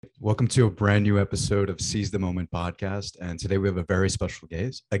Welcome to a brand new episode of Seize the Moment podcast. And today we have a very special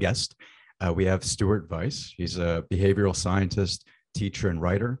guest. We have Stuart Weiss. He's a behavioral scientist, teacher, and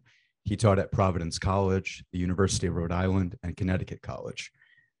writer. He taught at Providence College, the University of Rhode Island, and Connecticut College.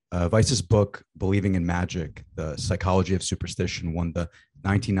 Weiss's book, Believing in Magic, The Psychology of Superstition, won the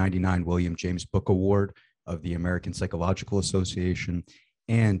 1999 William James Book Award of the American Psychological Association.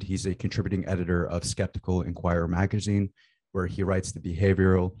 And he's a contributing editor of Skeptical Inquirer magazine, where he writes the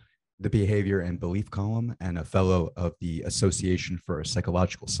behavior and belief column, and a fellow of the Association for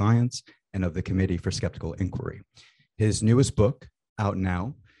Psychological Science and of the Committee for Skeptical Inquiry. His newest book, out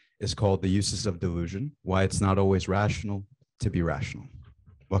now, is called The Uses of Delusion: Why It's Not Always Rational to Be Rational.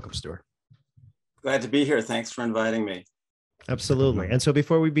 Welcome, Stuart. Glad to be here. Thanks for inviting me. Absolutely. And so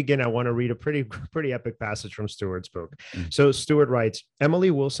before we begin, I want to read a pretty epic passage from Stuart's book. So Stuart writes, Emily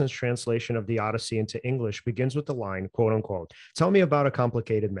Wilson's translation of the Odyssey into English begins with the line, quote unquote, "Tell me about a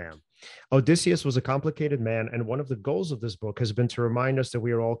complicated man." Odysseus was a complicated man, and one of the goals of this book has been to remind us that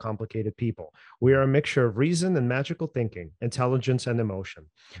we are all complicated people. We are a mixture of reason and magical thinking, intelligence and emotion.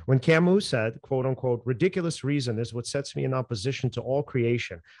 When Camus said, quote unquote, "Ridiculous reason is what sets me in opposition to all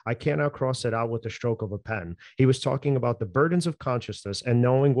creation. I cannot cross it out with the stroke of a pen," he was talking about the burdens of consciousness and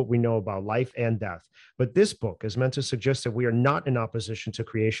knowing what we know about life and death. But this book is meant to suggest that we are not in opposition to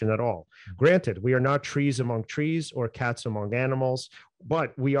creation at all. Granted, we are not trees among trees or cats among animals,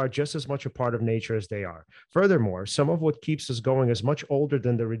 but we are just as much a part of nature as they are. Furthermore, some of what keeps us going is much older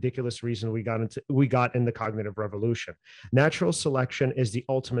than the ridiculous reason we got in the cognitive revolution. Natural selection is the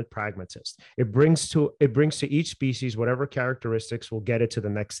ultimate pragmatist. It brings to each species whatever characteristics will get it to the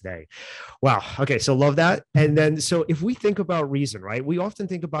next day. Wow. Okay, so love that. And then, so if we think about reason, right, we often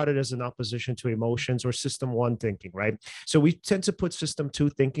think about it as an opposition to emotions or system one thinking, right? So we tend to put system two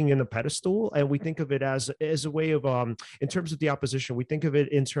thinking in a pedestal, and we think of it as a way of, in terms of the opposition, we think of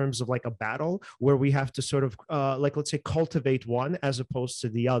it in terms of like a battle where we have to sort of like, let's say, cultivate one as opposed to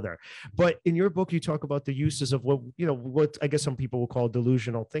the other. But in your book, you talk about the uses of what I guess some people will call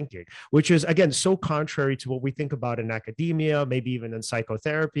delusional thinking, which is, again, so contrary to what we think about in academia, maybe even in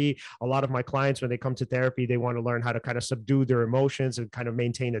psychotherapy. A lot of my clients, when they come to therapy, they want to learn how to kind of subdue their emotions and kind of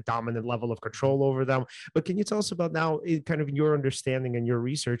maintain a dominant level of control over them. But can you tell us about now, kind of your understanding and your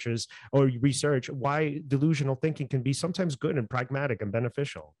research, why delusional thinking can be sometimes good and pragmatic and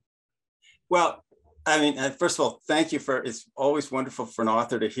beneficial? Well, I mean, first of all, thank you it's always wonderful for an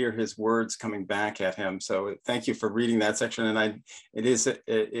author to hear his words coming back at him. So thank you for reading that section. And it is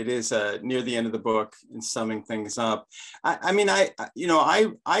near the end of the book and summing things up. I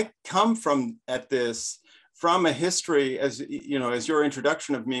come at this from a history, as your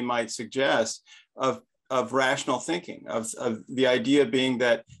introduction of me might suggest, of rational thinking, of the idea being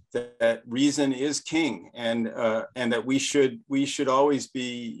that reason is king, and that we should always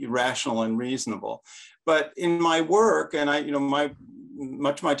be rational and reasonable. But in my work, and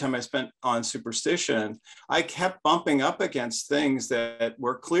much of my time I spent on superstition, I kept bumping up against things that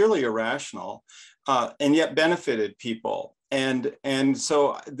were clearly irrational, and yet benefited people. And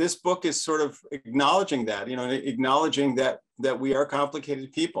so this book is sort of acknowledging that, acknowledging that we are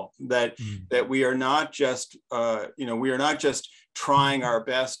complicated people, that we are not just, we are not just trying our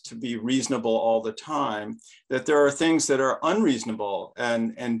best to be reasonable all the time, that there are things that are unreasonable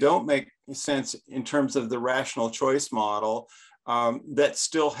and don't make sense in terms of the rational choice model, that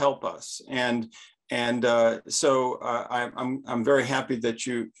still help us. So I'm very happy that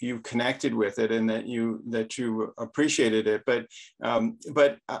you connected with it and that you appreciated it. But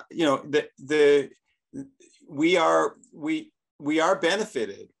we are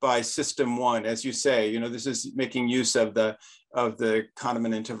benefited by system one, as you say. This is making use of the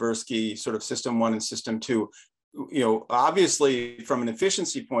Kahneman and Tversky sort of system one and system two. Obviously, from an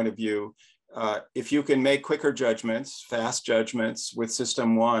efficiency point of view, if you can make quicker judgments, fast judgments with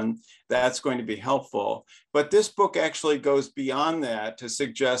system one, that's going to be helpful. But this book actually goes beyond that to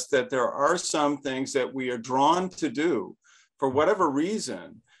suggest that there are some things that we are drawn to do for whatever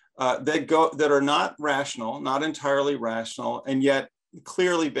reason, that are not rational, not entirely rational, and yet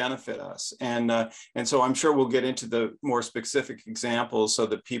clearly benefit us. And so I'm sure we'll get into the more specific examples so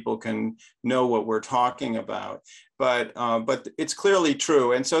that people can know what we're talking about. But it's clearly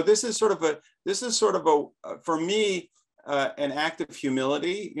true. And so this is sort of a for me, an act of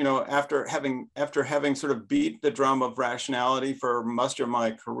humility. After having sort of beat the drum of rationality for much of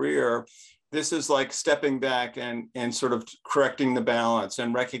my career, this is like stepping back and sort of correcting the balance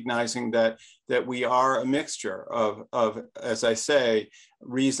and recognizing that we are a mixture of, as I say,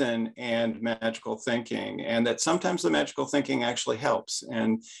 reason and magical thinking, and that sometimes the magical thinking actually helps.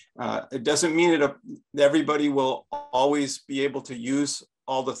 And it doesn't mean everybody will always be able to use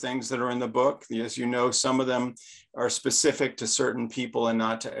all the things that are in the book. As you know, some of them are specific to certain people and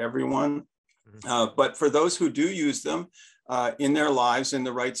not to everyone. But for those who do use them in their lives in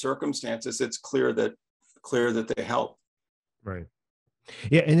the right circumstances, it's clear that they help. Right.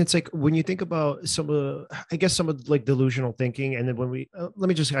 Yeah, and it's like when you think about some of, I guess some of like delusional thinking, and then when we let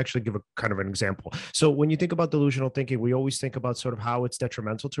me just actually give a kind of an example. So when you think about delusional thinking, we always think about sort of how it's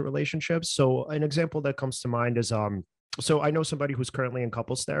detrimental to relationships. So an example that comes to mind is so I know somebody who's currently in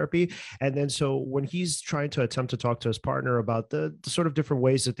couples therapy. And then so when he's trying to attempt to talk to his partner about the sort of different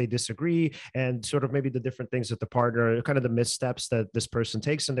ways that they disagree and sort of maybe the different things that the partner, kind of the missteps that this person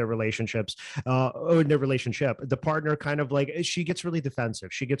takes in their relationships, or in their relationship, the partner kind of like, she gets really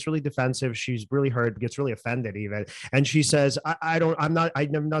defensive. She gets really defensive. She's really hurt, gets really offended even. And she says, I'm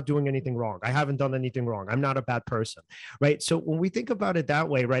not doing anything wrong. I haven't done anything wrong. I'm not a bad person. Right. So when we think about it that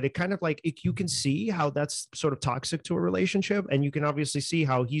way, right, it kind of like, you can see how that's sort of toxic to a relationship, and you can obviously see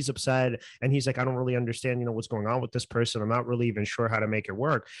how he's upset and he's like, I don't really understand, what's going on with this person. I'm not really even sure how to make it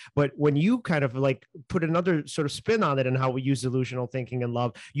work. But when you kind of like put another sort of spin on it and how we use delusional thinking and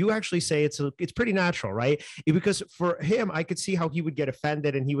love, you actually say it's pretty natural, right? Because for him, I could see how he would get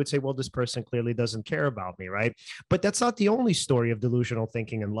offended and he would say, well, this person clearly doesn't care about me, right? But that's not the only story of delusional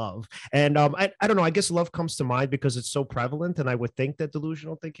thinking and love. And I don't know, I guess love comes to mind because it's so prevalent, and I would think that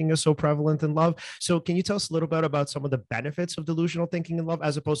delusional thinking is so prevalent in love. So can you tell us a little bit about some of the benefits of delusional thinking and love,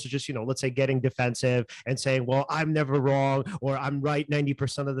 as opposed to just, let's say getting defensive and saying, well, I'm never wrong, or I'm right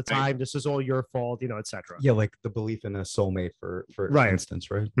 90% of the time, this is all your fault, etc. Yeah, like the belief in a soulmate for right. instance,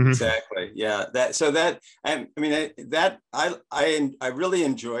 right? Mm-hmm. Exactly. Yeah. I really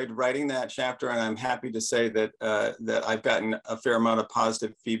enjoyed writing that chapter, and I'm happy to say that that I've gotten a fair amount of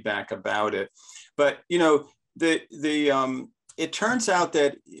positive feedback about it. But it turns out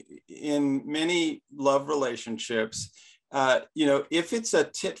that in many love relationships, if it's a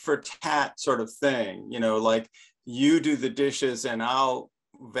tit for tat sort of thing, like you do the dishes and I'll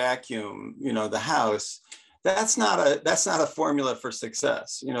vacuum, the house, that's not a formula for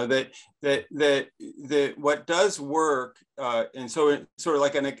success. That what does work, and so it's sort of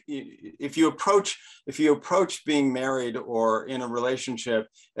like if you approach being married or in a relationship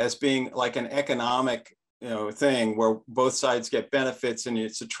as being like an economic thing where both sides get benefits and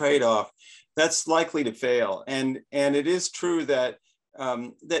it's a trade-off, that's likely to fail. And it is true that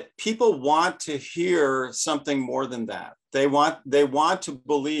that people want to hear something more than that. They want to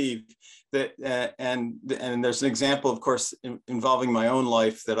believe that, and there's an example, of course, involving my own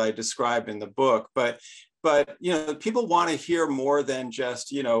life that I describe in the book. But people want to hear more than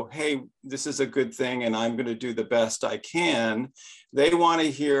just, hey, this is a good thing and I'm going to do the best I can. They want to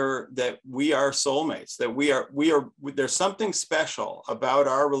hear that we are soulmates, that there's something special about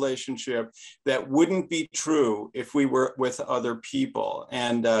our relationship that wouldn't be true if we were with other people.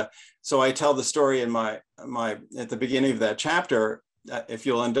 And so I tell the story in my at the beginning of that chapter, if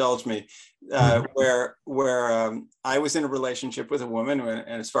you'll indulge me, where I was in a relationship with a woman,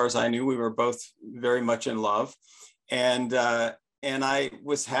 and as far as I knew, we were both very much in love, and I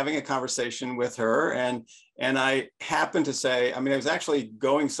was having a conversation with her, and I happened to say, I was actually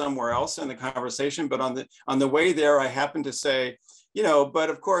going somewhere else in the conversation, but on the way there, I happened to say, but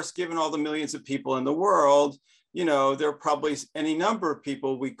of course, given all the millions of people in the world, there are probably any number of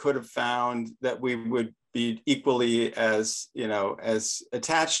people we could have found that we would be equally as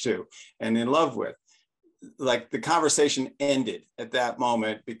attached to and in love with. Like the conversation ended at that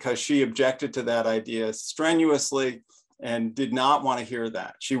moment because she objected to that idea strenuously and did not want to hear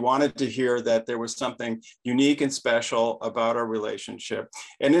that. She wanted to hear that there was something unique and special about our relationship.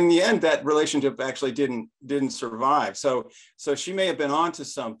 And in the end, that relationship actually didn't survive. So she may have been onto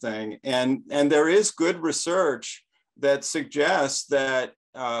something. And there is good research that suggests that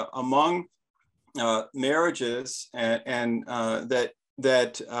among marriages and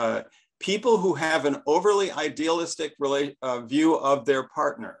that people who have an overly idealistic view of their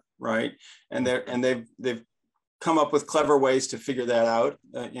partner, right, and they've come up with clever ways to figure that out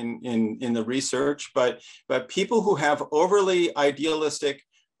in the research, but people who have overly idealistic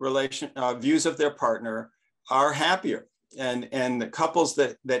views of their partner are happier. And the couples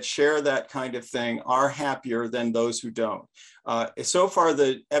that share that kind of thing are happier than those who don't. So far,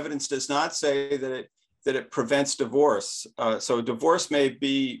 the evidence does not say that it prevents divorce. So divorce may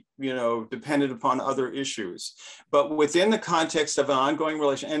be, dependent upon other issues, but within the context of an ongoing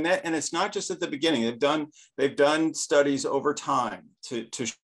relation, and it's not just at the beginning. They've done studies over time to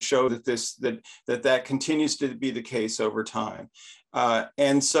show that continues to be the case over time.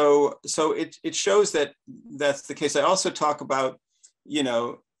 And so it shows that that's the case. I also talk about,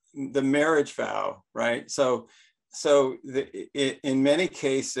 the marriage vow, right? So in many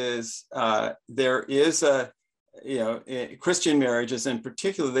cases, there is a, Christian marriages in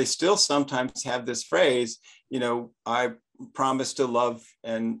particular, they still sometimes have this phrase, I promise to love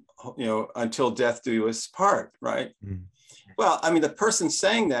and, until death do us part, right? Mm. Well, I mean, the person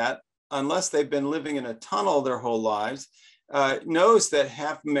saying that, unless they've been living in a tunnel their whole lives, knows that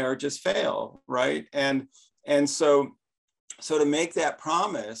half marriages fail, right? And so to make that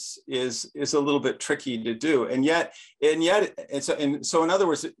promise is a little bit tricky to do. And so in other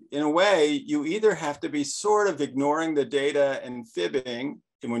words, in a way, you either have to be sort of ignoring the data and fibbing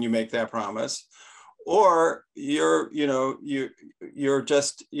when you make that promise, or you're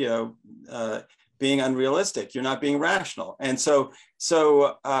just, being unrealistic. You're not being rational. And so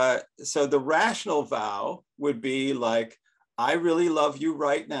the rational vow would be like, I really love you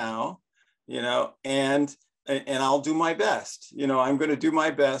right now, and I'll do my best. I'm going to do my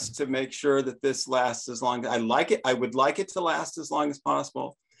best to make sure that this lasts as long as I like it. I would like it to last as long as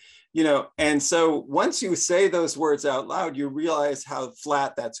possible, and so once you say those words out loud, you realize how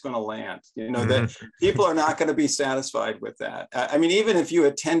flat that's going to land, that people are not going to be satisfied with that. I mean, even if you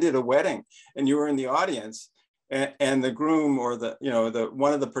attended a wedding and you were in the audience and the groom or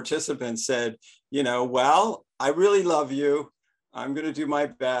one of the participants said, well, I really love you. I'm going to do my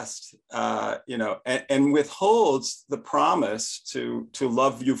best, and withholds the promise to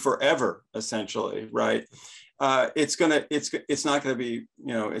love you forever, essentially, right? It's not going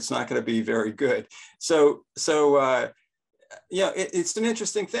to be very good. So it's an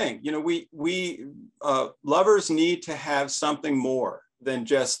interesting thing. We lovers need to have something more than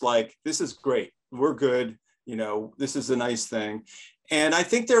just like, this is great, we're good, this is a nice thing. And I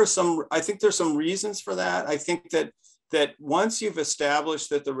think there's some reasons for that. I think that once you've established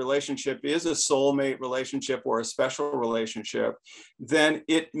that the relationship is a soulmate relationship or a special relationship, then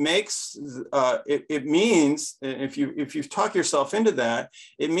it makes it means, if you talk yourself into that,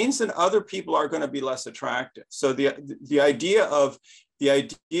 it means that other people are going to be less attractive. So the idea of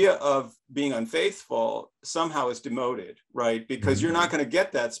being unfaithful somehow is demoted, right? Because you're not going to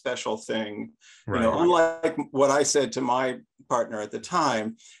get that special thing, right. Unlike what I said to my partner at the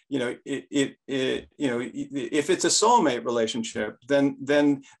time, if it's a soulmate relationship, then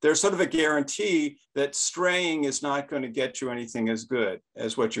there's sort of a guarantee that straying is not going to get you anything as good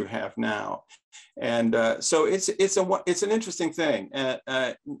as what you have now. And so it's an interesting thing, and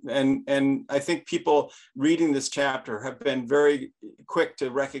I think people reading this chapter have been very quick to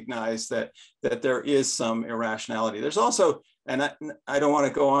recognize that there is some irrationality. There's also, and I don't want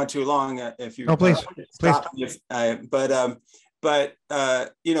to go on too long if you please stop. But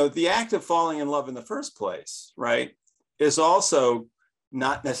the act of falling in love in the first place, right, is also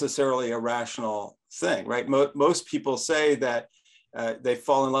not necessarily a rational thing, right? Most people say that they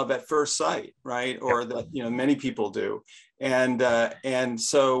fall in love at first sight, right? Or that, many people do. And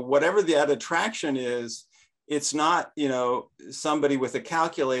so whatever that attraction is, it's not, somebody with a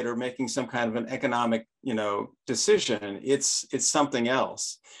calculator making some kind of an economic, decision. It's something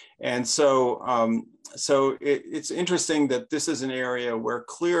else. And so, it's interesting that this is an area where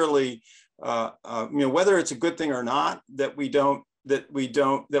clearly, whether it's a good thing or not, that we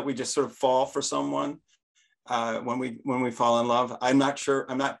just sort of fall for someone when we fall in love. I'm not sure.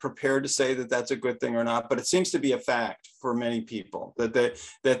 I'm not prepared to say that that's a good thing or not, but it seems to be a fact for many people that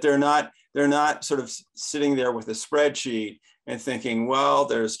they're not sort of sitting there with a spreadsheet and thinking, well,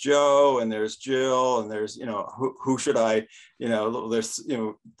 there's Joe and there's Jill and there's, who should I, there's,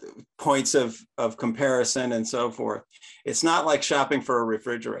 points of comparison and so forth. It's not like shopping for a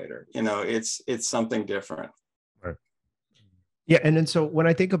refrigerator, it's something different. Yeah. And then so when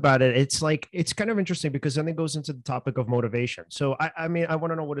I think about it, it's kind of interesting because then it goes into the topic of motivation. So I mean, I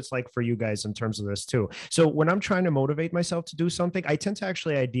want to know what it's like for you guys in terms of this too. So when I'm trying to motivate myself to do something, I tend to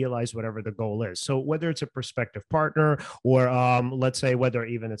actually idealize whatever the goal is. So whether it's a prospective partner or let's say whether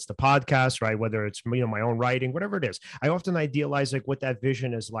even it's the podcast, right? Whether it's, my own writing, whatever it is, I often idealize like what that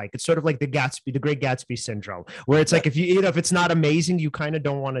vision is like. It's sort of like the Great Gatsby syndrome, where it's like, if it's not amazing, you kind of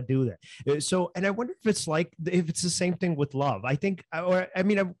don't want to do that. So, and I wonder if it's the same thing with love.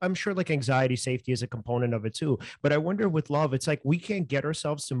 I'm sure like anxiety, safety is a component of it too. But I wonder with love, it's like we can't get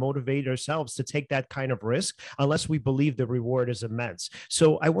ourselves to motivate ourselves to take that kind of risk unless we believe the reward is immense.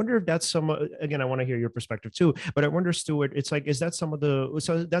 So I wonder if that's again, I want to hear your perspective too, but I wonder, Stuart, it's like, that's some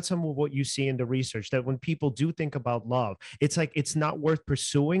of what you see in the research, that when people do think about love, it's like, it's not worth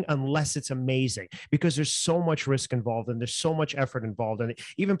pursuing unless it's amazing, because there's so much risk involved and there's so much effort involved and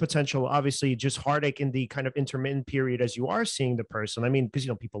even potential, obviously just heartache in the kind of intermittent period as you are seeing. seeing the person? I mean, because,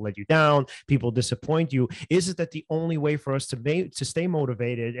 people let you down, people disappoint you. Is it that the only way for us to stay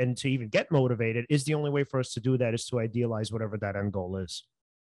motivated and to even get motivated, is the only way for us to do that is to idealize whatever that end goal is?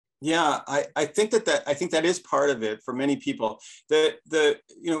 Yeah, I think that is part of it for many people.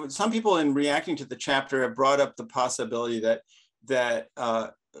 Some people in reacting to the chapter have brought up the possibility that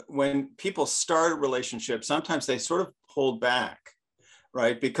when people start a relationship, sometimes they sort of hold back,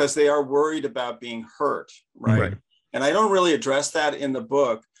 right? Because they are worried about being hurt, right? And I don't really address that in the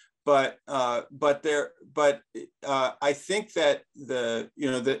book, but I think that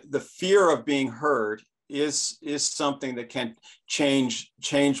the fear of being hurt is something that can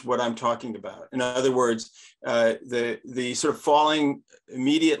change what I'm talking about. In other words, the sort of falling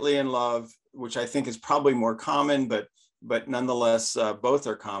immediately in love, which I think is probably more common, but nonetheless, both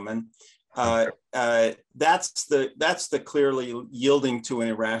are common. That's the clearly yielding to an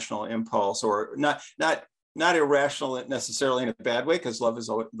irrational impulse, or not irrational necessarily in a bad way, because love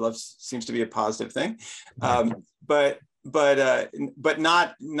seems to be a positive thing, but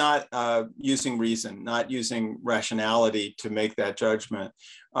not using reason, not using rationality to make that judgment.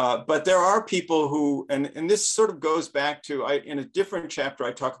 But there are people who, and this sort of goes back to, in a different chapter,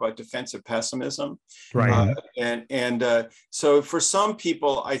 I talk about defensive pessimism. Right. So for some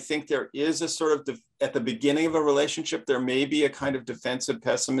people, I think there is a sort of, at the beginning of a relationship, there may be a kind of defensive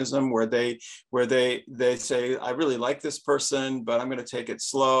pessimism where they say, I really like this person, but I'm going to take it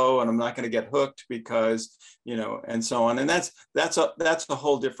slow and I'm not going to get hooked because, and so on. And that's a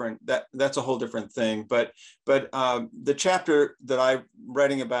whole different thing. But the chapter that I'm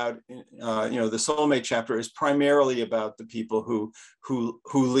writing about, the soulmate chapter, is primarily about the people who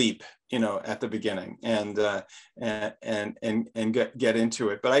leap, at the beginning and get into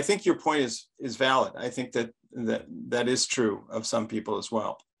it. But I think your point is valid. I think that is true of some people as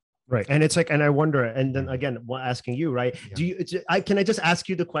well. Right. And it's like, and I wonder, and then again, asking you, right. Yeah. Can I just ask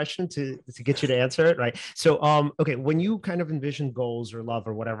you the question to get you to answer it? Right. So, okay. When you kind of envision goals or love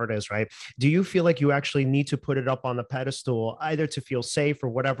or whatever it is, right. Do you feel like you actually need to put it up on the pedestal, either to feel safe or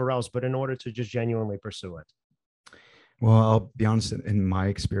whatever else, but in order to just genuinely pursue it? Well, I'll be honest, in my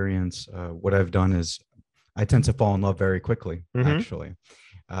experience, what I've done is I tend to fall in love very quickly, actually.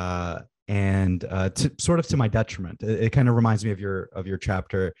 And to my detriment. It kind of reminds me of your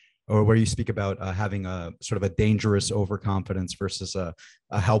chapter, or where you speak about having a sort of a dangerous overconfidence versus a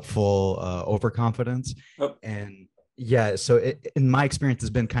helpful overconfidence. Oh. And yeah, so in my experience,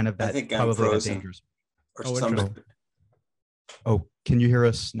 has been kind of that, I think probably I'm that dangerous. Or Oh, can you hear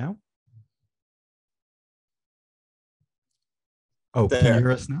us now? Oh, there. Can you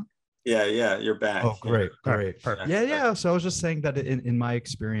hear us now? Yeah, you're back. Oh, great. Perfect. Yeah. So I was just saying that in my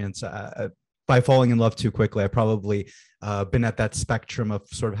experience, by falling in love too quickly, I've probably been at that spectrum of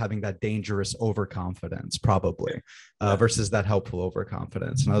sort of having that dangerous overconfidence, probably, versus that helpful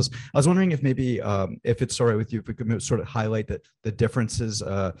overconfidence. And I was wondering if maybe, if it's all right with you, if we could sort of highlight the differences,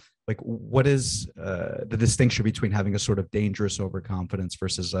 like what is the distinction between having a sort of dangerous overconfidence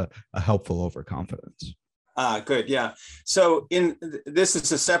versus a helpful overconfidence? Good. Yeah. So this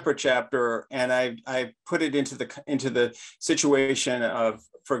is a separate chapter, and I put it into the situation of,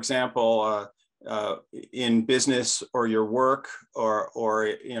 for example, in business or your work or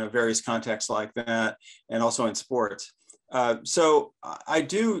various contexts like that, and also in sports. So I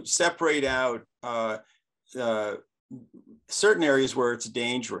do separate out certain areas where it's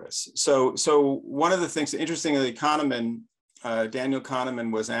dangerous. So one of the things, interestingly, Daniel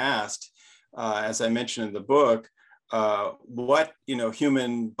Kahneman was asked, as I mentioned in the book, what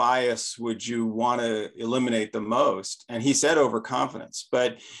human bias would you want to eliminate the most? And he said overconfidence.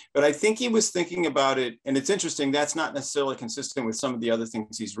 But I think he was thinking about it, and it's interesting. That's not necessarily consistent with some of the other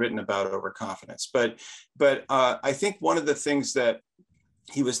things he's written about overconfidence. But I think one of the things that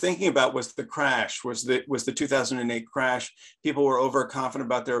he was thinking about was the crash, was the 2008 crash. People were overconfident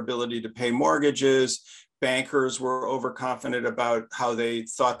about their ability to pay mortgages. Bankers were overconfident about how they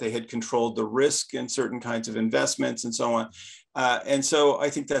thought they had controlled the risk in certain kinds of investments and so on. And so I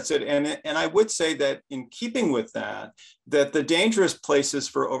think that's it. And I would say that in keeping with that the dangerous places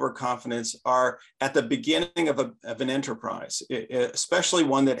for overconfidence are at the beginning of an enterprise, especially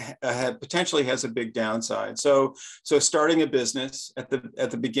one that potentially has a big downside. So starting a business at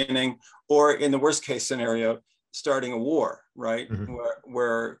the beginning, or in the worst case scenario, starting a war, right? Mm-hmm.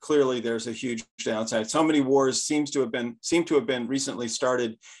 Where clearly there's a huge downside. So many wars seem to have been recently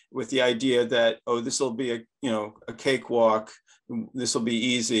started with the idea that, this will be a cakewalk, this will be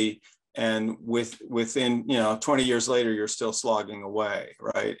easy, and within 20 years later you're still slogging away,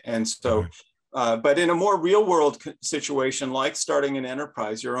 right? And so, but in a more real world situation, like starting an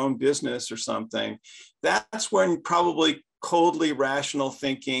enterprise, your own business or something, that's when probably coldly rational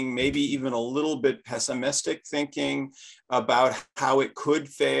thinking, maybe even a little bit pessimistic thinking about how it could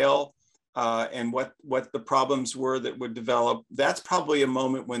fail, and what the problems were that would develop, that's probably a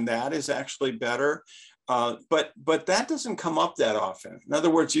moment when that is actually better. But that doesn't come up that often. In other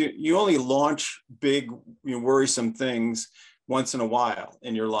words, you only launch big, worrisome things once in a while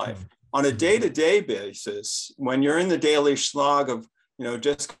in your life. On a day-to-day basis, when you're in the daily slog of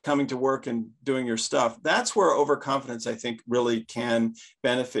just coming to work and doing your stuff, that's where overconfidence, I think, really can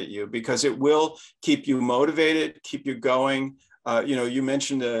benefit you, because it will keep you motivated, keep you going. You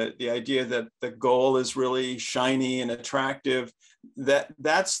mentioned the idea that the goal is really shiny and attractive.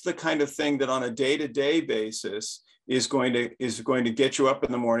 That's the kind of thing that on a day-to-day basis is going to get you up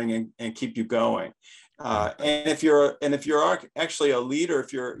in the morning and keep you going. And if you're actually a leader,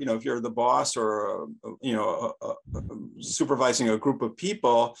 if you're the boss or supervising a group of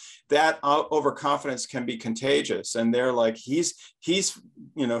people, that overconfidence can be contagious. And they're like, he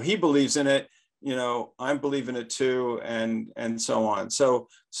believes in it. I believe in it too, and so on. So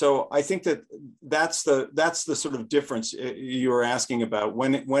I think that's the sort of difference you were asking about.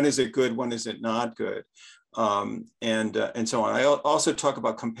 When is it good? When is it not good? And so on. I also talk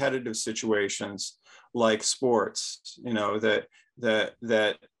about competitive situations like sports.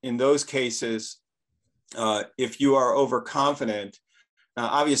 That in those cases, if you are overconfident,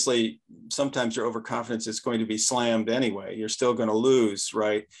 obviously sometimes your overconfidence is going to be slammed anyway. You're still going to lose,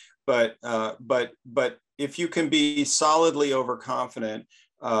 right? But if you can be solidly overconfident,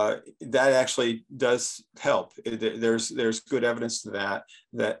 that actually does help. There's good evidence to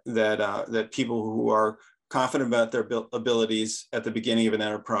that people who are confident about their abilities at the beginning of an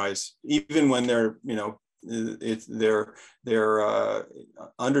enterprise, even when they're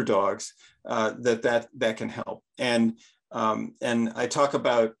underdogs, that can help. And I talk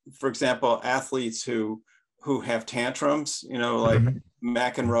about, for example, athletes who have tantrums, like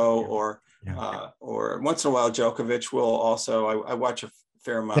McEnroe or once in a while Djokovic will also. I watch a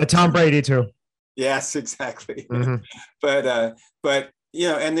fair amount. Yeah, Tom Brady too. Yes, exactly. But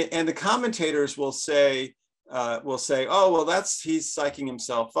and the commentators will say, oh well, he's psyching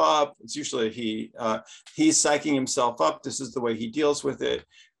himself up. It's usually he's psyching himself up. This is the way he deals with it.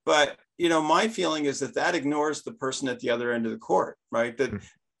 But my feeling is that ignores the person at the other end of the court, right? That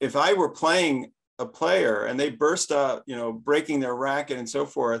if I were playing a player and they burst out, breaking their racket and so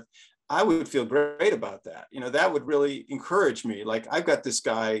forth, I would feel great about that. That would really encourage me. Like, I've got this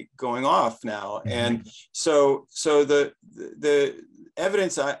guy going off now. And so the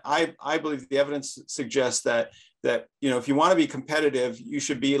evidence, I believe the evidence suggests that if you want to be competitive, you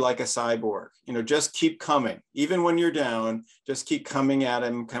should be like a cyborg. Just keep coming, even when you're down. Just keep coming at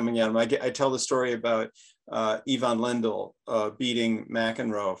him. I tell the story about Ivan Lendl beating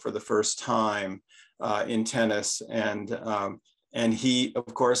McEnroe for the first time in tennis, and he,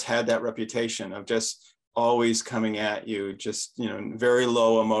 of course, had that reputation of just always coming at you, just very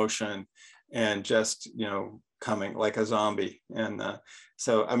low emotion, and just coming like a zombie. And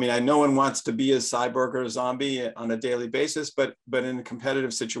so, I mean, no one wants to be a cyborg or a zombie on a daily basis, but in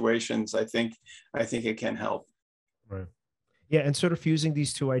competitive situations, I think it can help. Right. Yeah, and sort of fusing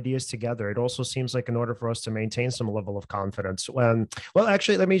these two ideas together, it also seems like in order for us to maintain some level of confidence, well,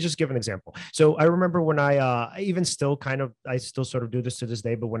 actually, let me just give an example. So I remember when I still sort of do this to this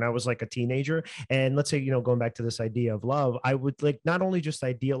day, but when I was like a teenager, and let's say, going back to this idea of love, I would like not only just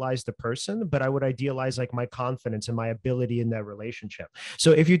idealize the person, but I would idealize like my confidence and my ability in that relationship.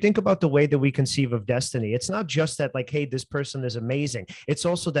 So if you think about the way that we conceive of destiny, it's not just that like, hey, this person is amazing. It's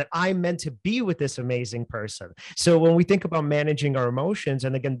also that I'm meant to be with this amazing person. So when we think about managing our emotions,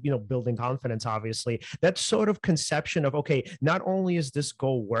 and again, building confidence, obviously, that sort of conception of, okay, not only is this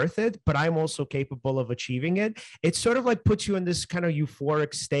goal worth it, but I'm also capable of achieving it. It sort of like puts you in this kind of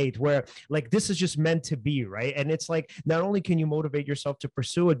euphoric state where like, this is just meant to be, right? And it's like, not only can you motivate yourself to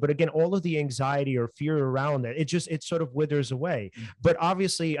pursue it, but again, all of the anxiety or fear around it, it sort of withers away. But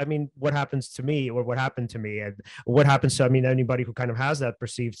obviously, I mean, what happens to me, or what happened to me, and what happens to, anybody who kind of has that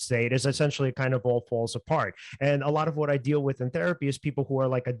perceived state, is essentially it kind of all falls apart. And a lot of what I deal with in therapy is people who are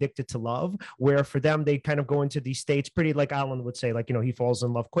like addicted to love, where for them, they kind of go into these states pretty, like Alan would say, like, he falls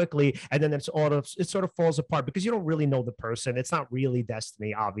in love quickly, and then it sort of falls apart because you don't really know the person. It's not really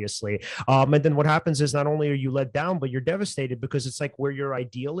destiny, obviously. And then what happens is not only are you let down, but you're devastated because it's like where your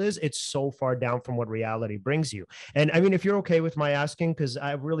ideal is, it's so far down from what reality brings you. And I mean, if you're okay with my asking, because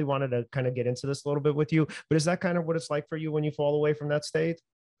I really wanted to kind of get into this a little bit with you, but is that kind of what it's like for you when you fall away from that state?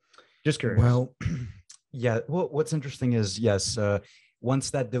 Just curious. Well, yeah. Well, what's interesting is, yes,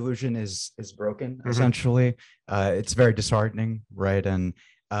 once that delusion is broken, essentially, it's very disheartening, right? And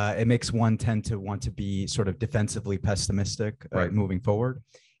it makes one tend to want to be sort of defensively pessimistic moving forward.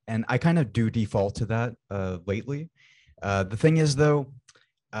 And I kind of do default to that lately. The thing is, though,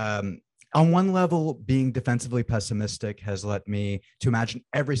 on one level, being defensively pessimistic has led me to imagine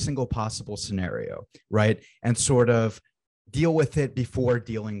every single possible scenario, right? And sort of deal with it before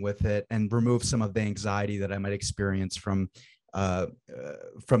dealing with it and remove some of the anxiety that I might experience from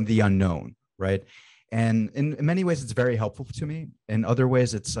the unknown, right? And in many ways, it's very helpful to me. In other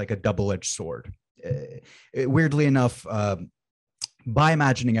ways, it's like a double-edged sword. Weirdly enough, by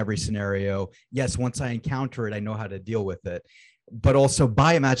imagining every scenario, yes, once I encounter it, I know how to deal with it. But also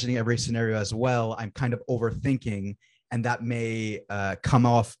by imagining every scenario as well, I'm kind of overthinking, and that may come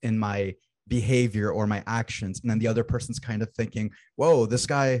off in my behavior or my actions. And then the other person's kind of thinking, whoa, this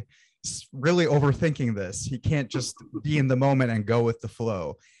guy is really overthinking this. He can't just be in the moment and go with the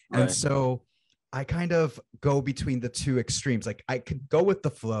flow. Right. And so I kind of go between the two extremes. Like I could go with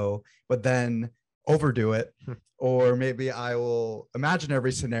the flow, but then overdo it. Or maybe I will imagine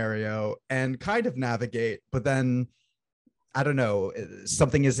every scenario and kind of navigate, but then I don't know,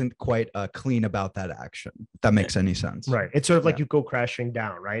 something isn't quite clean about that action, if that makes any sense. Right. It's sort of like you go crashing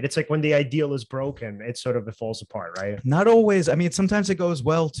down, right? It's like when the ideal is broken, it falls apart, right? Not always. I mean, sometimes it goes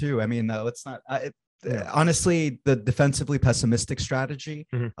well too. I mean, let's not, honestly, the defensively pessimistic strategy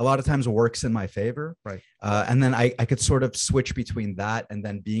a lot of times works in my favor. Right. And then I could sort of switch between that and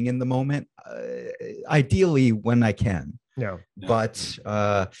then being in the moment, ideally when I can. Yeah. But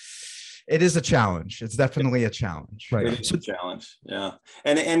it is a challenge. It's definitely a challenge. Right. It is a challenge. Yeah.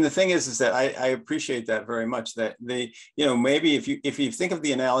 And the thing is that I appreciate that very much, that maybe if you think of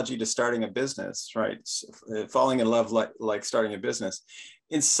the analogy to starting a business, right? Falling in love like starting a business,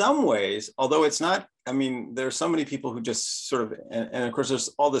 in some ways, although it's not, I mean, there are so many people who just sort of, and of course there's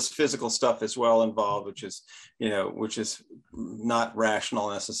all this physical stuff as well involved, which is not rational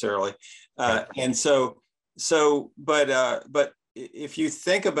necessarily. But if you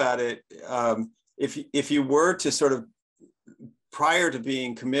think about it, if you were to sort of, prior to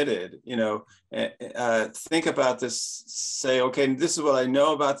being committed, think about this, say, okay, this is what I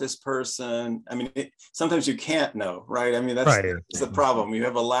know about this person. I mean, sometimes you can't know, right? I mean, that's the problem. You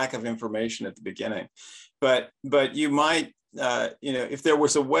have a lack of information at the beginning, but you might, if there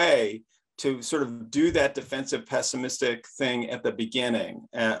was a way to sort of do that defensive pessimistic thing at the beginning,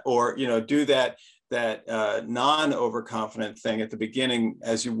 or, do that non-overconfident thing at the beginning,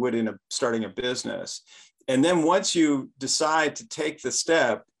 as you would in starting a business. And then once you decide to take the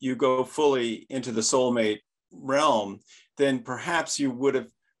step, you go fully into the soulmate realm, then perhaps you would have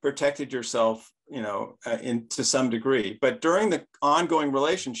protected yourself, to some degree. But during the ongoing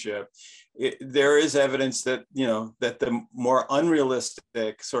relationship, there is evidence that, that the more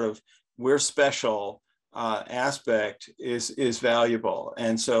unrealistic sort of we're special aspect is valuable.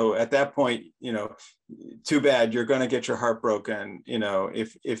 And so at that point, too bad, you're going to get your heart broken,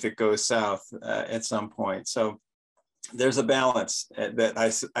 if it goes south at some point. So there's a balance that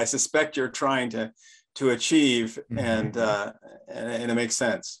I suspect you're trying to achieve, and it makes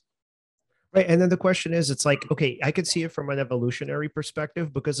sense. Right. And then the question is, it's like, okay, I could see it from an evolutionary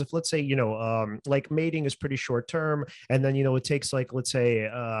perspective, because if, let's say, like mating is pretty short term. And then, it takes like, let's say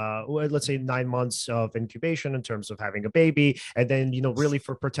 9 months of incubation in terms of having a baby. And then, really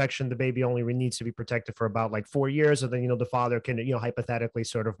for protection, the baby only needs to be protected for about like 4 years. And then, the father can, hypothetically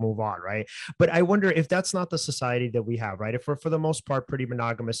sort of move on. Right. But I wonder if that's not the society that we have, right? If we're for the most part pretty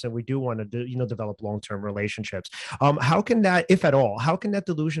monogamous and we do want to develop long-term relationships, how can that, if at all, how can that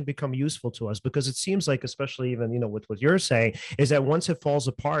delusion become useful to us? Because it seems like, especially even with what you're saying, is that once it falls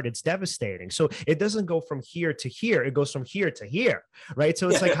apart, it's devastating. So it doesn't go from here to here, it goes from here to here, right? So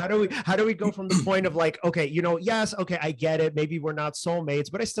it's like, how do we go from the point of like, okay, yes, okay, I get it, maybe we're not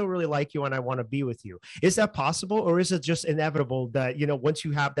soulmates, but I still really like you and I want to be with you? Is that possible, or is it just inevitable that once you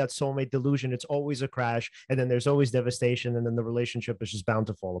have that soulmate delusion, it's always a crash, and then there's always devastation, and then the relationship is just bound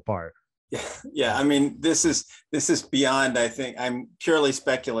to fall apart? Yeah. I mean, this is beyond, I think I'm purely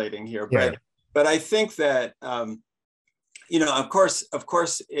speculating here, but I think that, of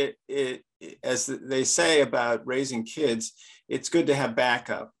course, it, as they say about raising kids, it's good to have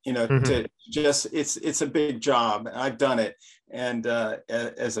backup, to just, it's a big job. I've done it. And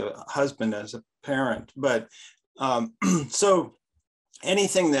as a husband, as a parent, but so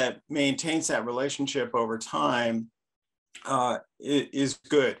anything that maintains that relationship over time is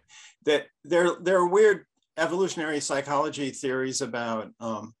good. That there are weird evolutionary psychology theories about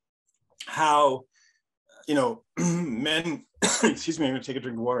how, men, excuse me, I'm going to take a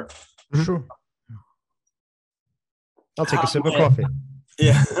drink of water. Sure. I'll take a sip of coffee.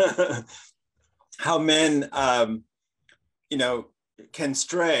 Yeah. How men, can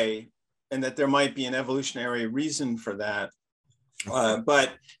stray, and that there might be an evolutionary reason for that.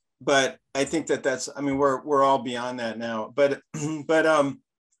 But I think that's, I mean, we're all beyond that now. But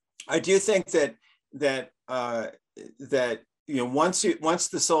I do think that once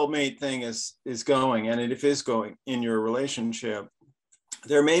the soulmate thing is going, and it is going in your relationship,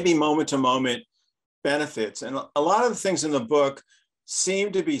 there may be moment to moment benefits, and a lot of the things in the book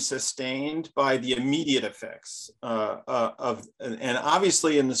seem to be sustained by the immediate effects and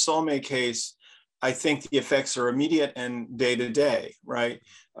obviously in the soulmate case, I think the effects are immediate and day to day, right?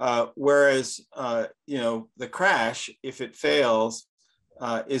 Whereas the crash, if it fails,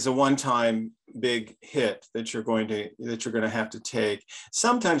 is a one-time big hit that you're going to have to take.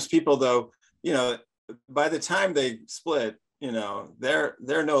 Sometimes people, though, by the time they split,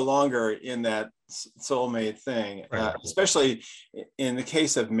 they're no longer in that soulmate thing, especially in the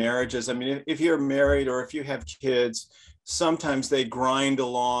case of marriages. I mean, if you're married or if you have kids, sometimes they grind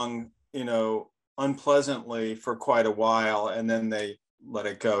along, unpleasantly for quite a while, and then they let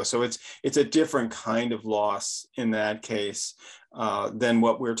it go. So it's a different kind of loss in that case than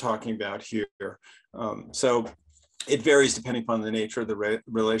what we're talking about here. So it varies depending upon the nature of the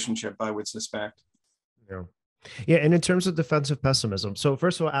relationship, I would suspect. Yeah. Yeah. And in terms of defensive pessimism. So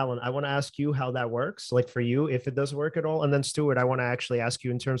first of all, Alan, I want to ask you how that works, like for you, if it does work at all. And then Stuart, I want to actually ask you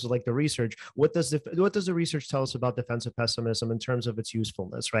in terms of like the research, what does the research tell us about defensive pessimism in terms of its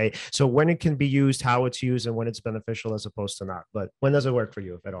usefulness, right? So when it can be used, how it's used, and when it's beneficial as opposed to not. But when does it work for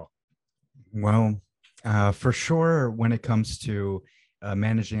you, if at all? Well, for sure, when it comes to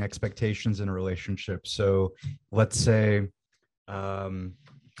managing expectations in a relationship. So let's say,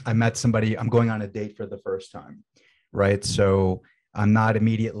 I met somebody, I'm going on a date for the first time, right? So I'm not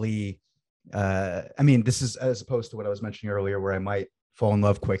immediately, this is as opposed to what I was mentioning earlier, where I might fall in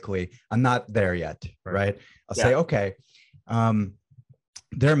love quickly. I'm not there yet, right? I'll say, okay,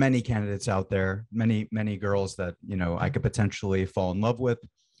 there are many candidates out there, many girls that, I could potentially fall in love with.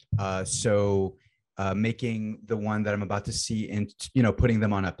 So making the one that I'm about to see and, putting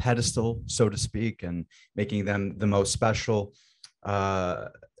them on a pedestal, so to speak, and making them the most special,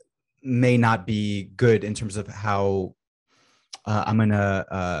 may not be good in terms of how I'm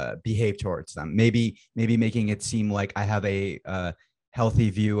gonna behave towards them. Maybe making it seem like I have a healthy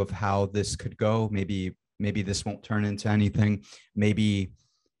view of how this could go. Maybe this won't turn into anything. Maybe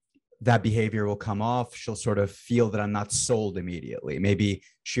that behavior will come off. She'll sort of feel that I'm not sold immediately. Maybe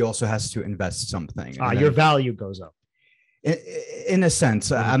she also has to invest something. Your value goes up. In a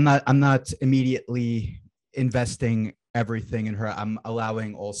sense, I'm not immediately investing everything in her. I'm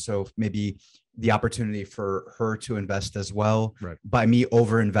allowing also maybe the opportunity for her to invest as well. Right. By me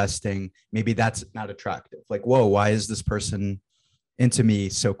over investing, maybe that's not attractive. Like, whoa, why is this person into me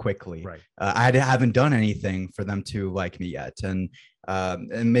so quickly? Right. I haven't done anything for them to like me yet. And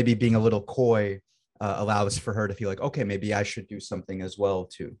maybe being a little coy allows for her to feel like, okay, maybe I should do something as well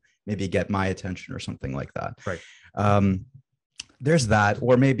to maybe get my attention or something like that. Right. There's that.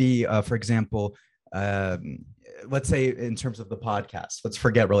 Or maybe, for example, let's say in terms of the podcast, let's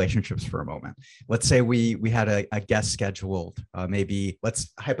forget relationships for a moment. Let's say we had a guest scheduled, maybe let's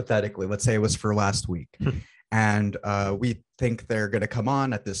say it was for last week. And we think they're going to come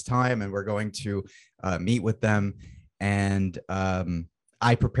on at this time and we're going to meet with them. And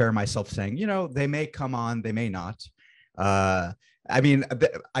I prepare myself saying, they may come on, they may not.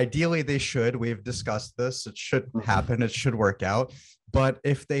 Ideally they should. We've discussed this. It should happen. It should work out. But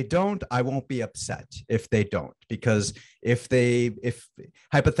if they don't, I won't be upset if they don't, because if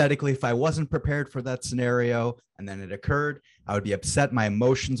hypothetically, if I wasn't prepared for that scenario and then it occurred, I would be upset. My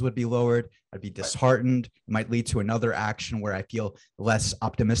emotions would be lowered. I'd be disheartened. It might lead to another action where I feel less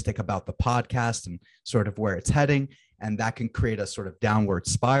optimistic about the podcast and sort of where it's heading. And that can create a sort of downward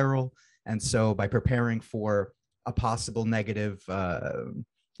spiral. And so by preparing for a possible negative,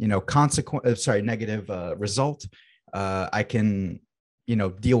 negative result, I can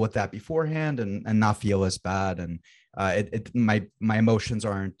deal with that beforehand and not feel as bad. And my emotions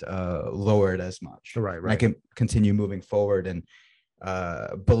aren't lowered as much. Right. I can continue moving forward and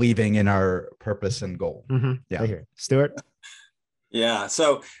believing in our purpose and goal. Mm-hmm. Yeah. Okay. Stuart? Yeah.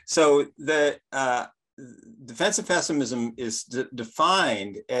 So the defensive pessimism is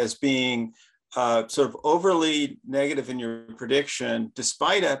defined as being sort of overly negative in your prediction,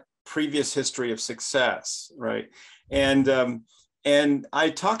 despite a previous history of success, right? And I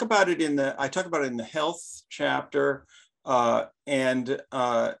talk about it in the health chapter, and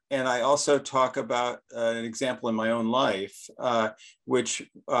I also talk about an example in my own life, which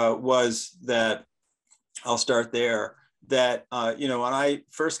was that, I'll start there, that when I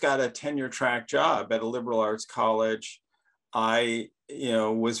first got a tenure track job at a liberal arts college, I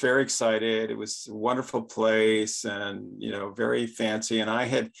was very excited. It was a wonderful place and, very fancy. And I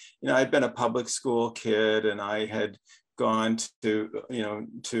had, I'd been a public school kid and I had gone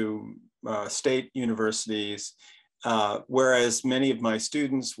to state universities, whereas many of my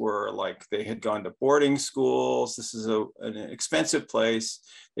students were like, they had gone to boarding schools. This is an expensive place.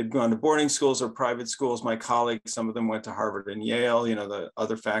 They'd gone to boarding schools or private schools. My colleagues, some of them went to Harvard and Yale, the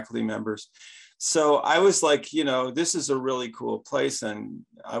other faculty members. So I was like, this is a really cool place and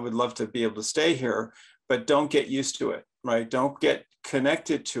I would love to be able to stay here, but don't get used to it, right? Don't get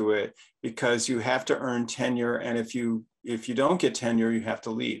connected to it because you have to earn tenure. And if you don't get tenure, you have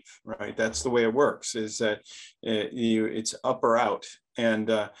to leave, right? That's the way it works, is that it's up or out. And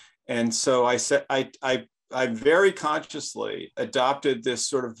so I said, I very consciously adopted this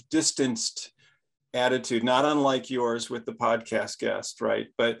sort of distanced attitude, not unlike yours with the podcast guest, right?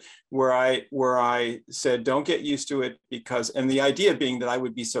 But where I said, don't get used to it because, and the idea being that I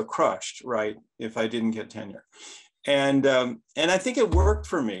would be so crushed, right, if I didn't get tenure. And I think it worked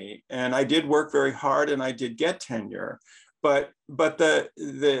for me, and I did work very hard, and I did get tenure. But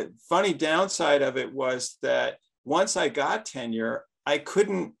the funny downside of it was that once I got tenure, I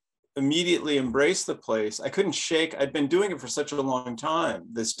couldn't immediately embrace the place. I couldn't shake. I'd been doing it for such a long time,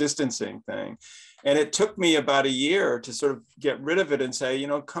 this distancing thing. And it took me about a year to sort of get rid of it and say,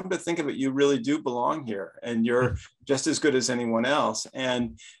 come to think of it, you really do belong here and you're just as good as anyone else.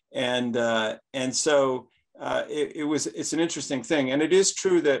 And so it's an interesting thing. And it is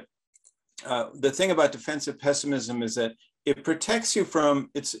true that the thing about defensive pessimism is that it protects you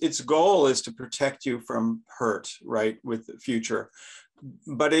from, its goal is to protect you from hurt, right, with the future.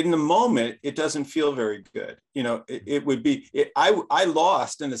 But in the moment, it doesn't feel very good. It would be, I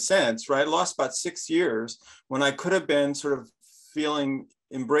lost in a sense, right? I lost about 6 years when I could have been sort of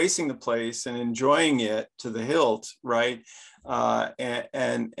embracing the place and enjoying it to the hilt, right?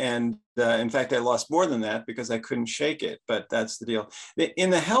 In fact, I lost more than that because I couldn't shake it, but that's the deal.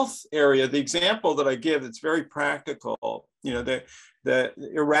 In the health area, the example that I give, it's very practical, the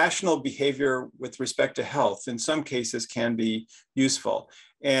irrational behavior with respect to health in some cases can be useful.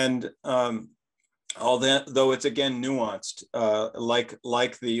 And though it's again nuanced,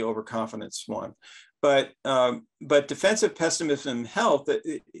 like the overconfidence one. But defensive pessimism in health,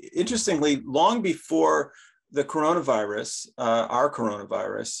 interestingly, long before the coronavirus, our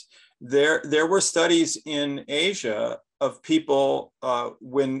coronavirus, there were studies in Asia of people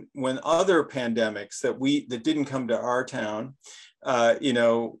when other pandemics that didn't come to our town,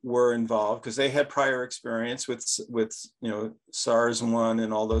 were involved because they had prior experience with SARS-1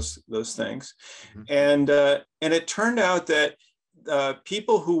 and all those things, and it turned out that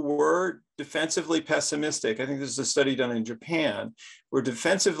people who were defensively pessimistic, I think this is a study done in Japan, were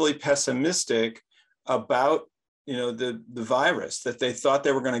defensively pessimistic about the virus, that they thought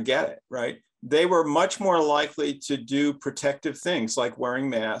they were going to get it, right? They were much more likely to do protective things like wearing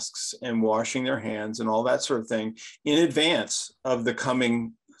masks and washing their hands and all that sort of thing in advance of the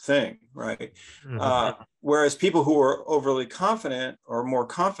coming thing, right? Whereas people who were overly confident or more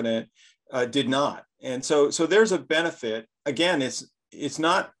confident did not. And so there's a benefit. Again, it's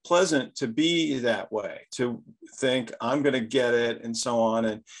not pleasant to be that way, to think I'm going to get it and so on,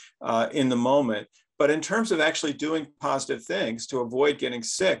 and in the moment. But in terms of actually doing positive things to avoid getting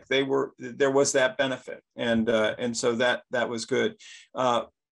sick, there was that benefit, and so that was good. The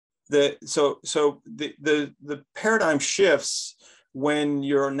paradigm shifts when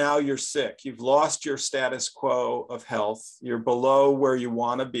you're sick. You've lost your status quo of health. You're below where you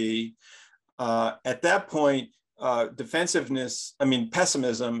want to be. At that point,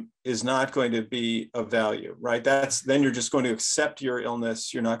 pessimism is not going to be of value, right? Then you're just going to accept your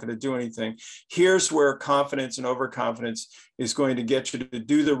illness. You're not going to do anything. Here's where confidence and overconfidence is going to get you to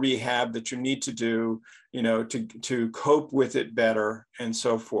do the rehab that you need to do, to cope with it better and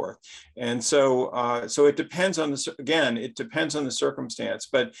so forth. And so it depends on it depends on the circumstance,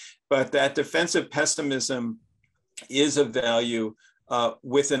 but that defensive pessimism is of value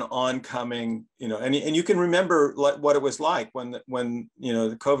with an oncoming, and you can remember what it was like when the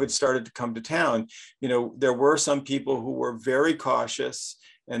COVID started to come to town. There were some people who were very cautious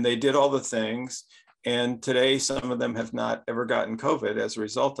and they did all the things. And today, some of them have not ever gotten COVID as a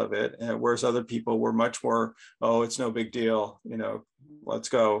result of it. Whereas other people were much more, oh, it's no big deal, let's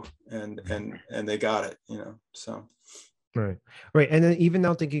go. And they got it, so. Right. Right. And then even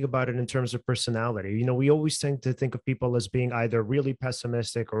now thinking about it in terms of personality, we always tend to think of people as being either really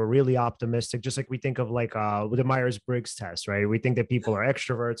pessimistic or really optimistic, just like we think of like with the Myers-Briggs test, right? We think that people are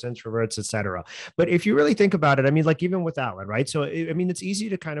extroverts, introverts, etc. But if you really think about it, I mean, like even with Alan, right? So I mean, it's easy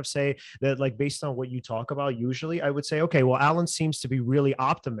to kind of say that, like, based on what you talk about, usually I would say, okay, well, Alan seems to be really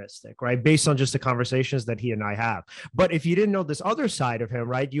optimistic, right? Based on just the conversations that he and I have. But if you didn't know this other side of him,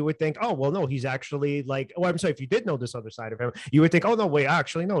 right, you would think, oh, well, no, he's actually like, oh, I'm sorry, if you did know this other side of him, you would think, oh, no, wait,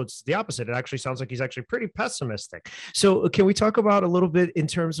 actually, no, it's the opposite. It actually sounds like he's actually pretty pessimistic. So can we talk about a little bit in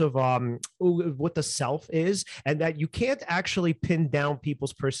terms of what the self is, and that you can't actually pin down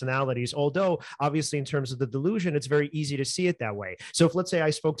people's personalities, although obviously in terms of the delusion, it's very easy to see it that way. So if, let's say, I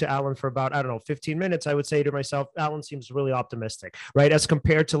spoke to Alan for about, I don't know, 15 minutes, I would say to myself, Alan seems really optimistic, right? As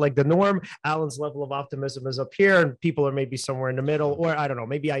compared to like the norm, Alan's level of optimism is up here and people are maybe somewhere in the middle, or I don't know,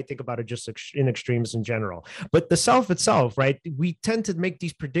 maybe I think about it just in extremes in general. But the self itself, right? We tend to make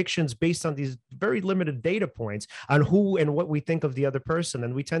these predictions based on these very limited data points on who and what we think of the other person.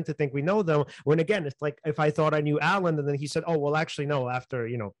 And we tend to think we know them when, again, it's like if I thought I knew Alan and then he said, oh, well, actually, no, after,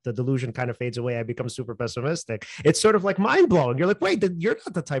 the delusion kind of fades away, I become super pessimistic. It's sort of like mind blowing. You're like, wait, you're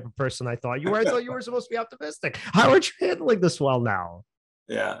not the type of person I thought you were. I thought you were supposed to be optimistic. How are you handling this well now?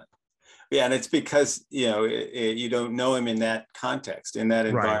 Yeah. Yeah, and it's because you don't know him in that context, in that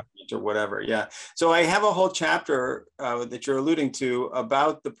environment, right, or whatever. Yeah. So I have a whole chapter that you're alluding to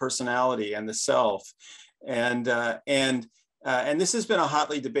about the personality and the self, and this has been a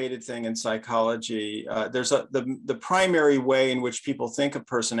hotly debated thing in psychology. There's the primary way in which people think of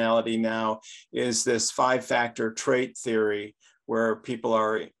personality now is this 5-factor trait theory, where people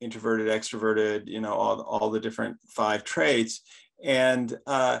are introverted, extroverted, all the different 5 traits, and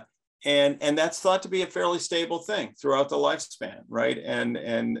that's thought to be a fairly stable thing throughout the lifespan, right? And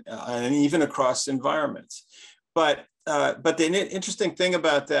even across environments. But the interesting thing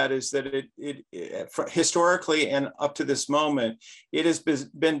about that is that it historically and up to this moment, it has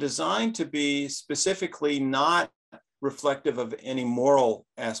been designed to be specifically not reflective of any moral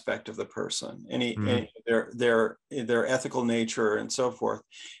aspect of the person, any their ethical nature and so forth.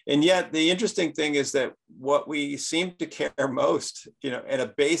 And yet the interesting thing is that what we seem to care most, at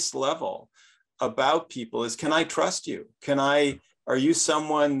a base level about people is, can I trust you? Are you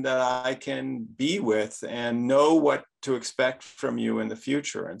someone that I can be with and know what to expect from you in the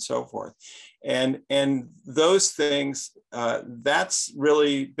future and so forth? And those things, that's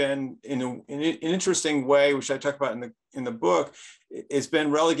really been in an interesting way, which I talk about in the book, has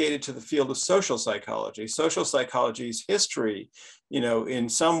been relegated to the field of social psychology. Social psychology's history, in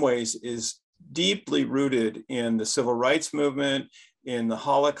some ways is deeply rooted in the civil rights movement, in the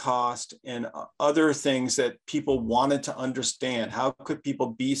Holocaust, and other things that people wanted to understand. How could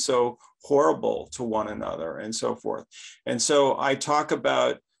people be so horrible to one another and so forth? And so I talk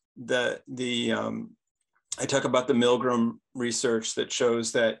about the Milgram research that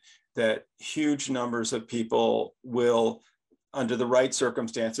shows that huge numbers of people will, under the right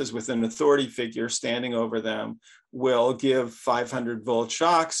circumstances, with an authority figure standing over them, will give 500-volt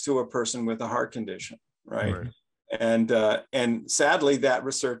shocks to a person with a heart condition, right? And sadly, that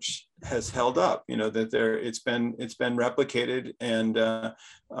research has held up. That it's been replicated, and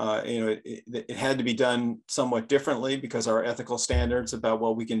it had to be done somewhat differently because our ethical standards about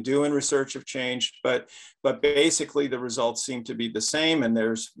what we can do in research have changed. But basically, the results seem to be the same, and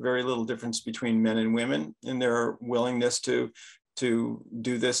there's very little difference between men and women in their willingness to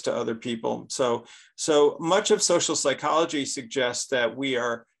do this to other people. So much of social psychology suggests that we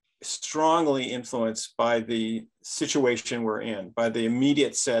are strongly influenced by the situation we're in, by the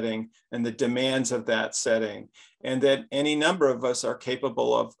immediate setting and the demands of that setting, and that any number of us are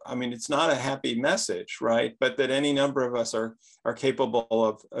capable of, it's not a happy message, right? But that any number of us are capable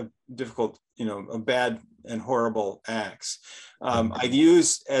of difficult, of bad and horrible acts. I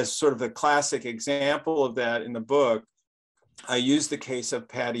use, as sort of a classic example of that in the book, I use the case of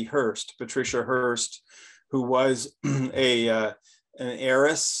Patty Hearst, Patricia Hearst, who was an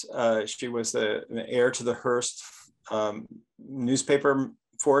heiress. She was the heir to the Hearst newspaper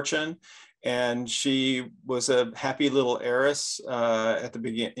fortune, and she was a happy little heiress at the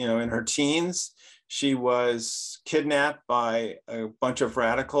beginning. In her teens, she was kidnapped by a bunch of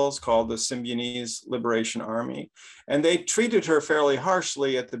radicals called the Symbionese Liberation Army, and they treated her fairly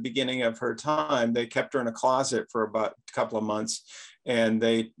harshly at the beginning of her time. They kept her in a closet for about a couple of months, and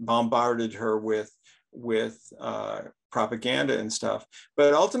they bombarded her with propaganda and stuff.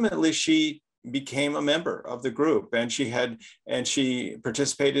 But ultimately, she became a member of the group, and she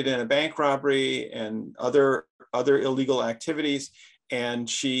participated in a bank robbery and other illegal activities, and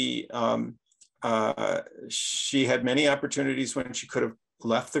she she had many opportunities when she could have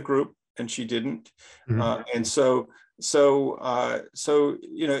left the group, and she didn't. Mhm. And so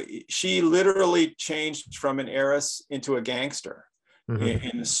you know, she literally changed from an heiress into a gangster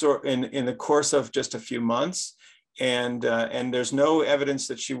in the course of just a few months. And there's no evidence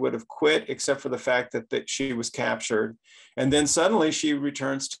that she would have quit, except for the fact that she was captured. And then suddenly she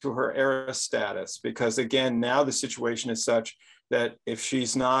returns to her heiress status, because again, now the situation is such that if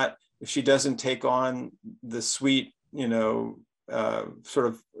she doesn't take on the sweet, you know, sort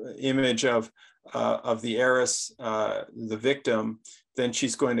of image of the heiress, the victim, then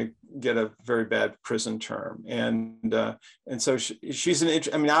she's going to get a very bad prison term. And so she's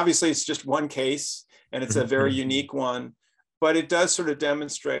I mean, obviously it's just one case, and it's a very unique one, but it does sort of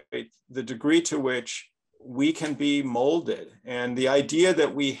demonstrate the degree to which we can be molded. And the idea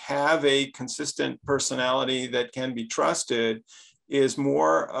that we have a consistent personality that can be trusted is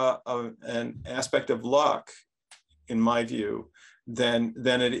more of an aspect of luck, in my view, than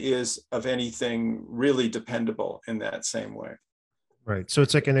it is of anything really dependable in that same way. Right. So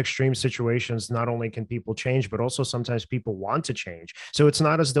it's like in extreme situations, not only can people change, but also sometimes people want to change. So it's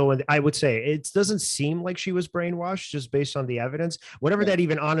not as though, I would say, it doesn't seem like she was brainwashed just based on the evidence. Whatever that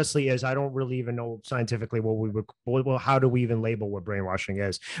even honestly is, I don't really even know scientifically what we would, well, how do we even label what brainwashing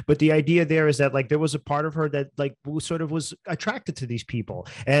is? But the idea there is that like there was a part of her that like sort of was attracted to these people.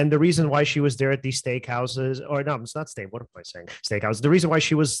 And the reason why she was there at these steakhouses, or no, it's not steak. What am I saying? Steakhouse. The reason why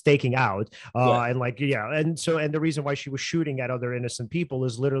she was staking out and like, yeah. And so, and the reason why she was shooting at other innocent people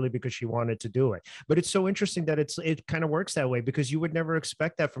is literally because she wanted to do it. But it's so interesting that it kind of works that way, because you would never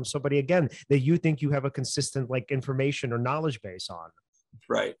expect that from somebody, again, that you think you have a consistent like information or knowledge base on.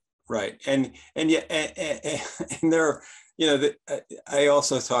 Right. And yeah, and there, you know, I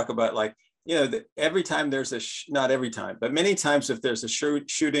also talk about like, you know, every time there's not every time, but many times if there's a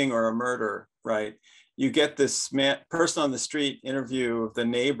shooting or a murder, right, you get this person on the street interview of the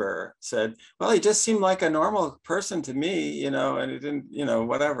neighbor said, well, he just seemed like a normal person to me, you know, and it didn't, you know,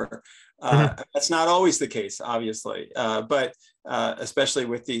 whatever. That's not always the case, obviously, but especially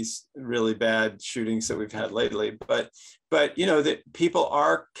with these really bad shootings that we've had lately. But you know, that people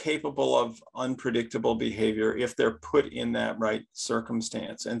are capable of unpredictable behavior if they're put in that right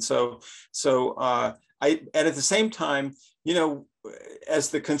circumstance. And so and at the same time, you know, as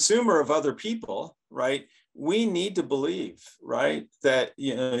the consumer of other people, right, we need to believe, right, that,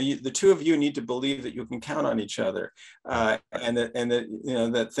 you know, the two of you need to believe that you can count on each other, and that you know,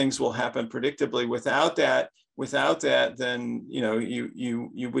 that things will happen predictably. Without that, then, you know,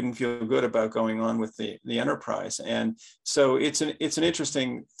 you wouldn't feel good about going on with the enterprise. And so it's an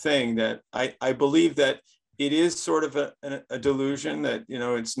interesting thing that I believe that it is sort of a delusion, that, you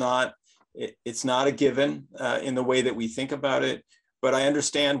know, it's not a given in the way that we think about it. But I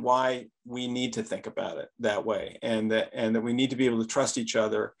understand why we need to think about it that way, and that we need to be able to trust each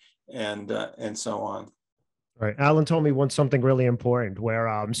other, and so on. Right. Alan told me once something really important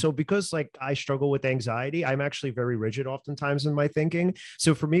where, so because like I struggle with anxiety, I'm actually very rigid oftentimes in my thinking.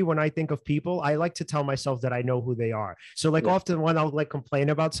 So for me, when I think of people, I like to tell myself that I know who they are. So like often when I'll like complain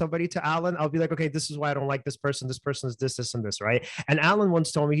about somebody to Alan, I'll be like, okay, this is why I don't like this person. This person is this, and this, right? And Alan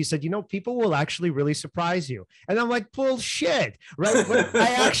once told me, he said, you know, people will actually really surprise you. And I'm like, bullshit, right? But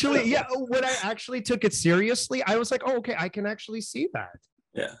when I actually took it seriously, I was like, oh, okay, I can actually see that.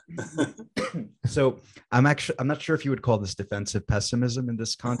 Yeah. So I'm not sure if you would call this defensive pessimism in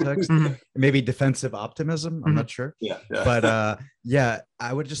this context. Maybe defensive optimism. I'm not sure. Yeah. But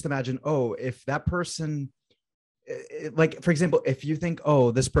I would just imagine, oh, if that person, like, for example, if you think,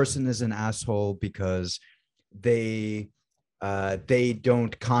 oh, this person is an asshole because they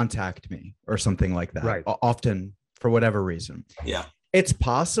don't contact me or something like that, right, often for whatever reason. Yeah. It's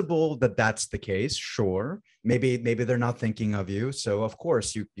possible that that's the case. Sure. Maybe they're not thinking of you. So of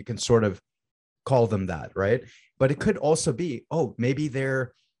course you can sort of call them that, right? But it could also be, oh, maybe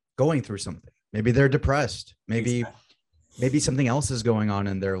they're going through something. Maybe they're depressed. Maybe something else is going on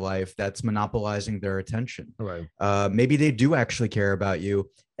in their life that's monopolizing their attention. Right. Maybe they do actually care about you,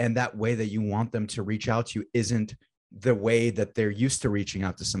 and that way that you want them to reach out to you isn't the way that they're used to reaching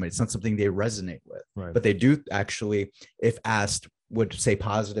out to somebody. It's not something they resonate with, right, but they do actually, if asked, would say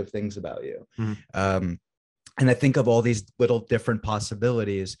positive things about you. And I think of all these little different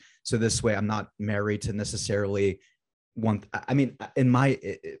possibilities. So this way, I'm not married to necessarily one. I mean,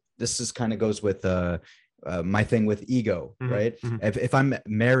 this is kind of goes with my thing with ego, right? If I'm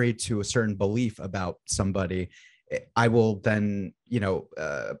married to a certain belief about somebody, I will then, you know,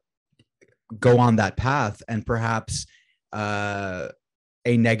 go on that path, and perhaps a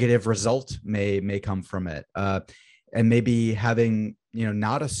negative result may come from it. and maybe having,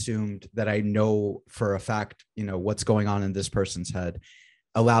 not assumed that I know for a fact, what's going on in this person's head,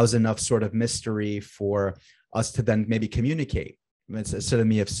 allows enough sort of mystery for us to then maybe communicate instead of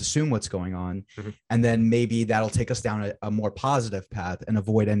me have to assume what's going on. And then maybe that'll take us down a more positive path and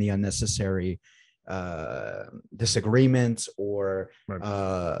avoid any unnecessary disagreements or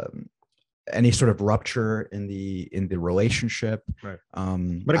any sort of rupture in the relationship. Right.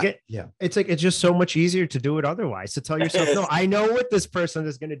 But again, it's just so much easier to do it otherwise, to tell yourself, no, I know what this person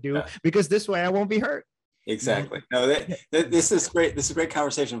is going to do, because this way I won't be hurt. Exactly. No, this is great. This is a great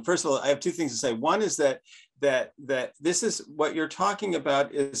conversation. First of all, I have two things to say. One is that this is what you're talking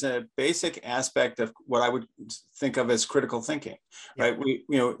about is a basic aspect of what I would think of as critical thinking, right?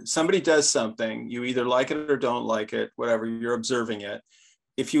 Somebody does something, you either like it or don't like it, whatever, you're observing it.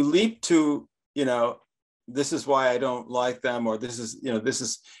 If you leap to, this is why I don't like them, or this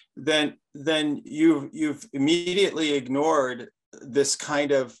is, then you've immediately ignored this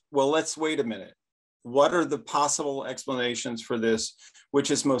kind of, well, let's wait a minute. What are the possible explanations for this?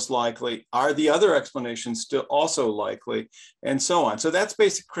 Which is most likely? Are the other explanations still also likely? And so on. So that's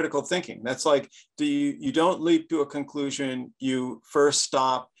basic critical thinking. That's like, you don't leap to a conclusion. You first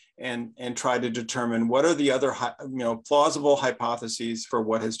stop and try to determine what are the other plausible hypotheses for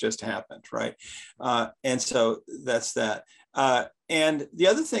what has just happened, right? And so that's that. And the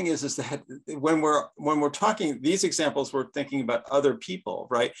other thing is that when we're talking these examples, we're thinking about other people,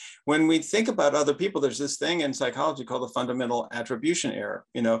 right? When we think about other people, there's this thing in psychology called the fundamental attribution error.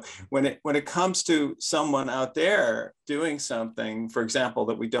 When it comes to someone out there doing something, for example,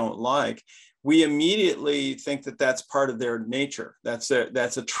 that we don't like, we immediately think that that's part of their nature. That's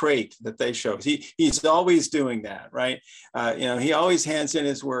a trait that they show. He's always doing that, right? He always hands in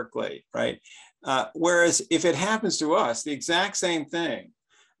his work late, right? Whereas if it happens to us, the exact same thing,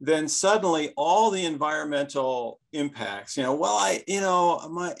 then suddenly all the environmental impacts, I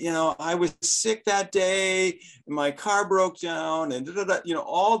was sick that day, my car broke down, and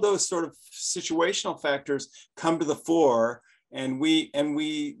all those sort of situational factors come to the fore, and we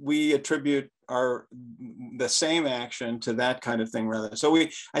attribute the same action to that kind of thing rather. So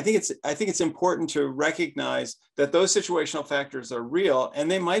I think it's important to recognize that those situational factors are real, and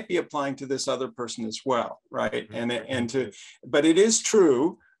they might be applying to this other person as well, right? But it is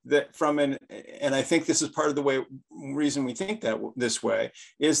true that and I think this is part of the reason we think that this way,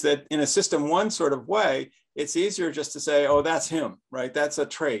 is that in a system one sort of way, it's easier just to say, oh, that's him, right? That's a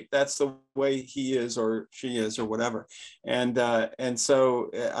trait. That's the way he is or she is or whatever. And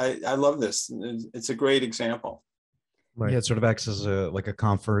so I love this. It's a great example. Right. Yeah, it sort of acts as a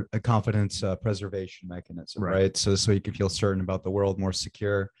confidence preservation mechanism, right? So you can feel certain about the world, more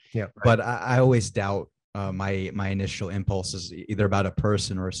secure. Yeah. Right. But I always doubt my initial impulses either about a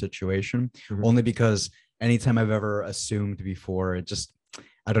person or a situation, only because anytime I've ever assumed before, it just,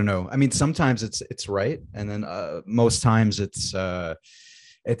 I don't know. I mean, sometimes it's right, and then most times it's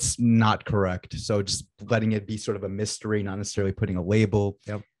not correct. So just letting it be sort of a mystery, not necessarily putting a label.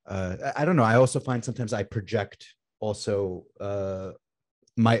 Yep. I don't know. I also find sometimes I project also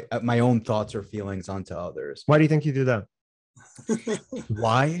my own thoughts or feelings onto others. Why do you think you do that?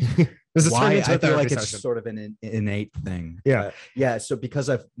 Why? Why? I feel like it's sort of an innate thing. Yeah. So because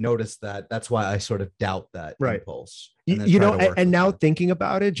I've noticed that's why I sort of doubt that impulse. And now thinking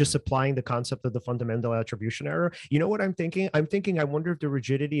about it, just applying the concept of the fundamental attribution error, you know what I'm thinking? I wonder if the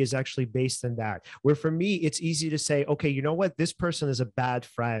rigidity is actually based in that, where for me, it's easy to say, okay, you know what? This person is a bad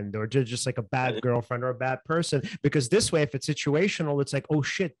friend, or just like a bad girlfriend or a bad person, because this way, if it's situational, it's like, oh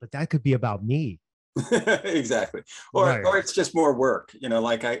shit, but that could be about me. Exactly. Or it's just more work,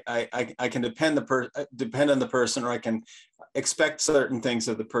 like I can depend on the person, or I can expect certain things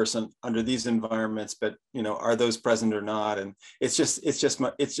of the person under these environments, but are those present or not? And it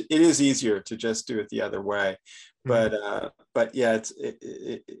is easier to just do it the other way. But yeah,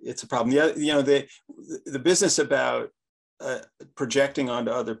 it's a problem. The business about projecting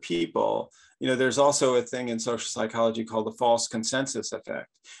onto other people, there's also a thing in social psychology called the false consensus effect,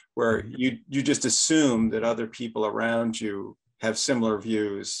 where you just assume that other people around you have similar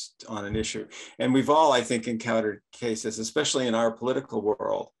views on an issue. And we've all, I think, encountered cases, especially in our political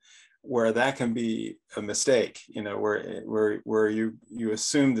world, where that can be a mistake, where you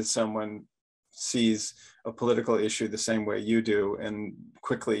assume that someone sees a political issue the same way you do, and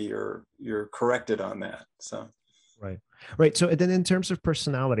quickly you're corrected on that. So. Right. Right. So then in terms of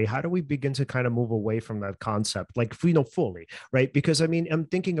personality, how do we begin to kind of move away from that concept? Like if we know fully, right? Because I mean, I'm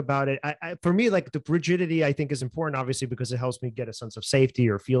thinking about it. For me, like the rigidity, I think is important, obviously, because it helps me get a sense of safety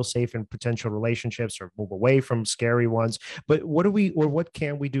or feel safe in potential relationships or move away from scary ones. But what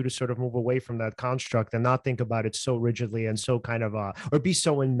can we do to sort of move away from that construct and not think about it so rigidly and so kind of, or be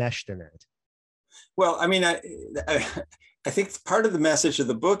so enmeshed in it? Well, I mean, I think part of the message of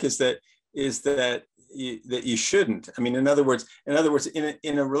the book is that you shouldn't. I mean, in other words,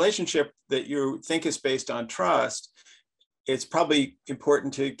 in a relationship that you think is based on trust, it's probably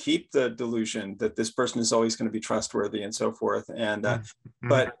important to keep the delusion that this person is always going to be trustworthy and so forth. And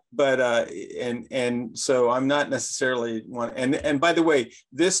and so I'm not necessarily one. And by the way,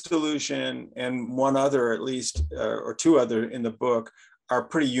 this delusion and one other, at least, or two other in the book, are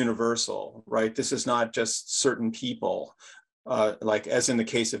pretty universal, right? This is not just certain people. Like as in the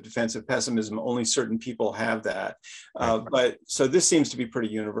case of defensive pessimism, only certain people have that. But so this seems to be pretty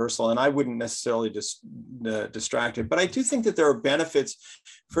universal, and I wouldn't necessarily just distract it. But I do think that there are benefits.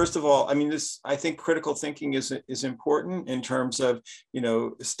 First of all, I mean, I think critical thinking is important in terms of,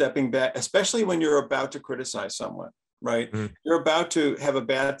 stepping back, especially when you're about to criticize someone. Right. You're about to have a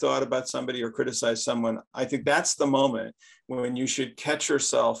bad thought about somebody or criticize someone. I think that's the moment when you should catch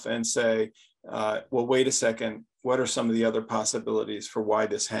yourself and say, well, wait a second, what are some of the other possibilities for why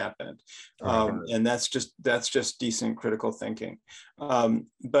this happened? And that's just decent critical thinking.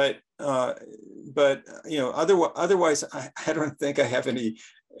 But otherwise, I don't think I have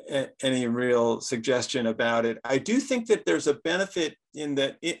any real suggestion about it. I do think that there's a benefit in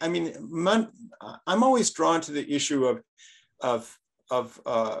that. I'm always drawn to the issue of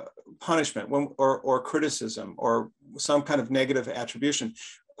punishment or criticism or some kind of negative attribution.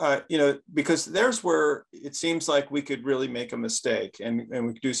 Because there's where it seems like we could really make a mistake and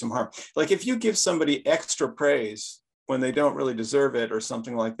we could do some harm. Like if you give somebody extra praise when they don't really deserve it or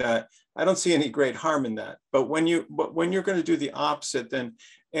something like that, I don't see any great harm in that. But when you're going to do the opposite, then,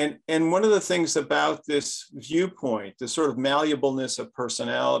 and one of the things about this viewpoint, the sort of malleableness of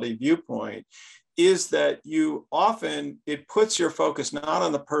personality viewpoint, is that it puts your focus not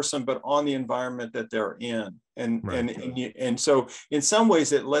on the person, but on the environment that they're in. And so in some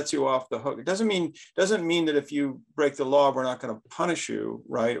ways it lets you off the hook. It doesn't mean that if you break the law, we're not going to punish you,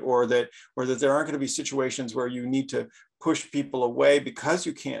 right? Or that there aren't going to be situations where you need to push people away because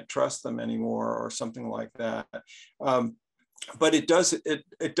you can't trust them anymore or something like that. But it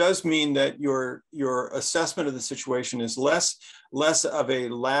does mean that your assessment of the situation is less of a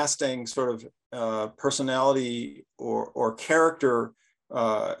lasting sort of personality or character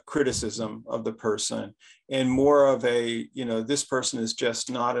criticism of the person, and more of a, this person is just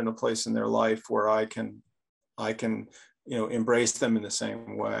not in a place in their life where I can embrace them in the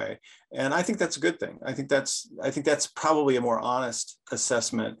same way. And I think that's a good thing. I think that's probably a more honest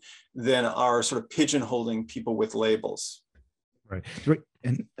assessment than our sort of pigeonholing people with labels. Right.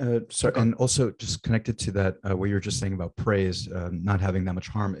 And sorry, and also just connected to that, what you were just saying about praise not having that much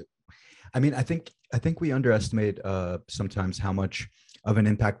harm. I mean, I think we underestimate sometimes how much of an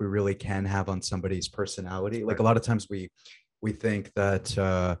impact we really can have on somebody's personality. Like a lot of times we think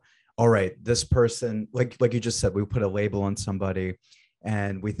that, all right, this person, like you just said, we put a label on somebody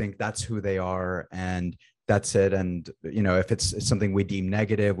and we think that's who they are and that's it. And, if it's something we deem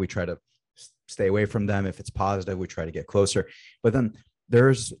negative, we try to stay away from them. If it's positive, we try to get closer. But then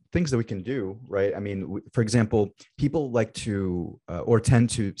there's things that we can do, right? I mean, for example, people like to or tend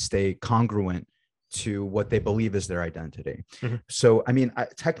to stay congruent to what they believe is their identity. Mm-hmm. So, I mean,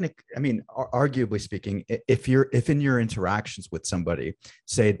 arguably speaking, if in your interactions with somebody,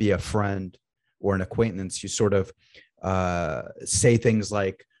 say it be a friend or an acquaintance, you sort of say things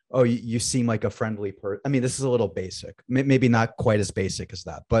like, oh, you seem like a friendly person. I mean, this is a little basic, maybe not quite as basic as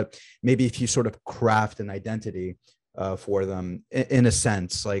that, but maybe if you sort of craft an identity for them in a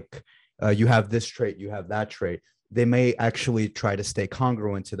sense, like you have this trait, you have that trait, they may actually try to stay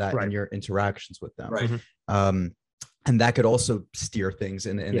congruent to that in your interactions with them. Right. And that could also steer things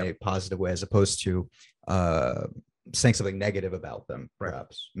in a positive way, as opposed to saying something negative about them,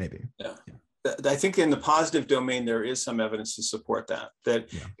 perhaps, maybe. Yeah. I think in the positive domain, there is some evidence to support that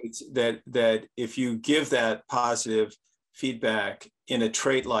if you give that positive feedback in a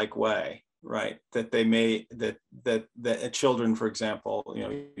trait-like way, right, that children, for example,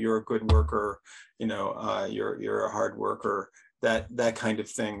 you're a good worker, you're a hard worker, that kind of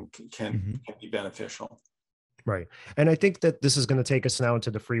thing can be beneficial. Right. And I think that this is going to take us now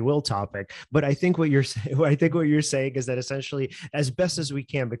into the free will topic. But I think what you're I think what you're saying is that essentially, as best as we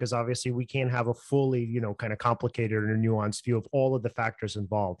can, because obviously we can't have a fully, kind of complicated or nuanced view of all of the factors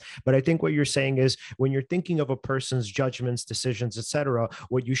involved. But I think what you're saying is when you're thinking of a person's judgments, decisions, etc.,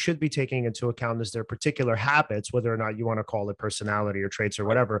 what you should be taking into account is their particular habits, whether or not you want to call it personality or traits or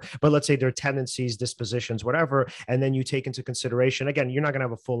whatever. But let's say their tendencies, dispositions, whatever, and then you take into consideration, again, you're not going to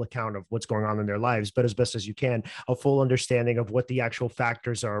have a full account of what's going on in their lives, but as best as you can, a full understanding of what the actual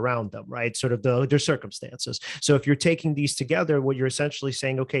factors are around them, right? Sort of their circumstances. So if you're taking these together, what you're essentially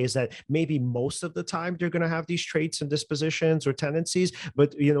saying, okay, is that maybe most of the time they're going to have these traits and dispositions or tendencies,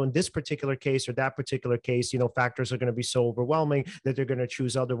 but in this particular case or that particular case, factors are going to be so overwhelming that they're going to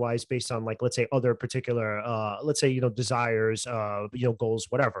choose otherwise based on, like, let's say other particular, desires, goals,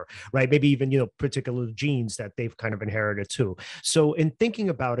 whatever, right? Maybe even, particular genes that they've kind of inherited too. So in thinking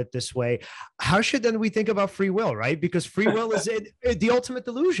about it this way, how should then we think about free will, right? Because free will is the ultimate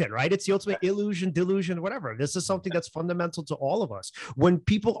delusion, right? It's the ultimate illusion, delusion, whatever. This is something that's fundamental to all of us. When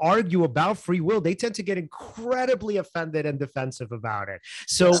people argue about free will, they tend to get incredibly offended and defensive about it.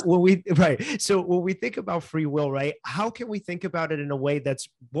 So when we think about free will, right, how can we think about it in a way that's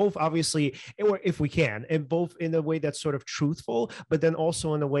both obviously, or if we can, and both in a way that's sort of truthful, but then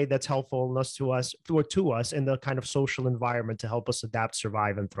also in a way that's helpful to us in the kind of social environment to help us adapt,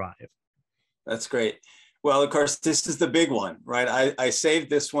 survive, and thrive? That's great. Well, of course, this is the big one, right? I saved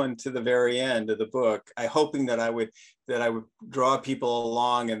this one to the very end of the book, hoping that I would draw people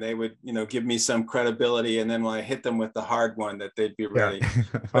along and they would, give me some credibility. And then when I hit them with the hard one, that they'd be ready.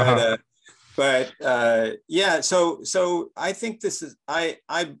 Yeah. So I think this is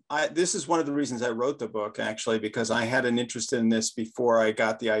this is one of the reasons I wrote the book, actually, because I had an interest in this before I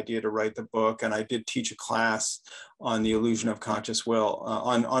got the idea to write the book, and I did teach a class on the illusion of conscious will,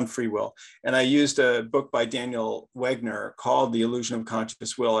 on free will, and I used a book by Daniel Wegner called The Illusion of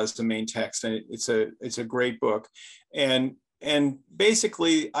Conscious Will as the main text, and it's a great book, and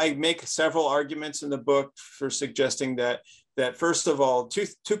basically I make several arguments in the book for suggesting that first of all,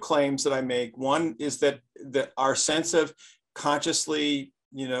 two claims that I make. One is that our sense of consciously,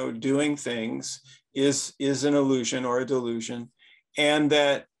 doing things is an illusion or a delusion,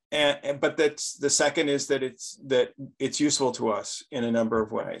 but that's the second is that it's useful to us in a number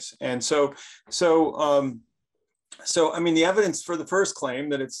of ways. And so I mean, the evidence for the first claim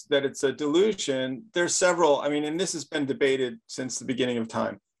that it's a delusion, there's several. I mean, and this has been debated since the beginning of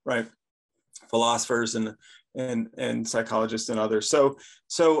time, right? Philosophers and psychologists and others. So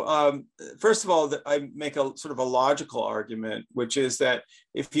first of all, I make a sort of a logical argument, which is that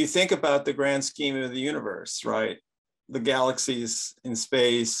if you think about the grand scheme of the universe, right, the galaxies in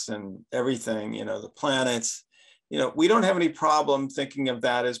space and everything, the planets, we don't have any problem thinking of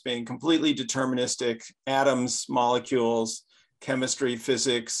that as being completely deterministic, atoms, molecules, chemistry,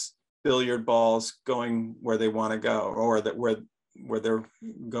 physics, billiard balls going where they want to go, or where they're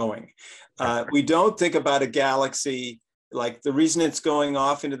going. We don't think about a galaxy like the reason it's going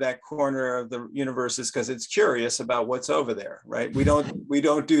off into that corner of the universe is because it's curious about what's over there, right? We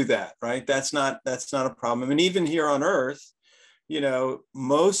don't do that, right? That's not a problem. And even here on Earth,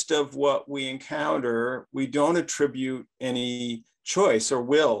 most of what we encounter, we don't attribute any choice or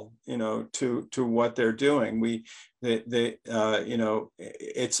will, to what they're doing. It's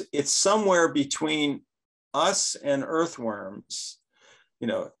somewhere between us and earthworms,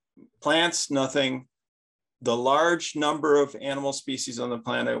 plants, nothing. The large number of animal species on the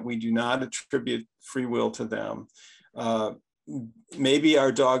planet, we do not attribute free will to them. Maybe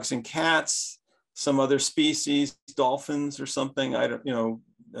our dogs and cats, some other species, dolphins or something,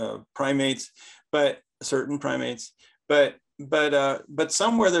 primates, but certain primates, but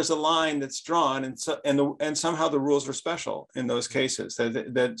somewhere there's a line that's drawn, and somehow the rules are special in those cases.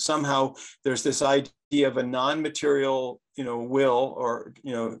 That somehow there's this idea of a non-material, will or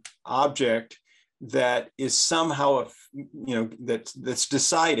object that is somehow that's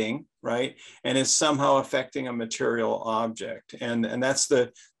deciding, right, and is somehow affecting a material object, and that's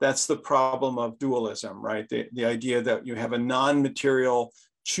the problem of dualism, right? The idea that you have a non-material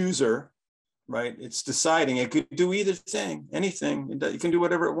chooser, right? It's deciding. It could do either thing, anything. It can do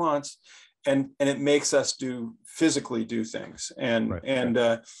whatever it wants, and it makes us physically do things, and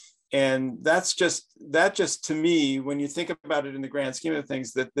that's just to me, when you think about it in the grand scheme of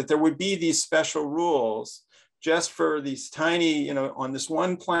things, that there would be these special rules just for these tiny, on this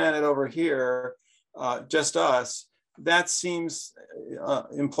one planet over here, just us. That seems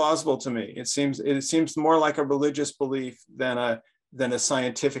implausible to me. It seems more like a religious belief than a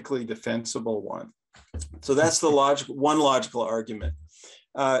scientifically defensible one. So that's one logical argument.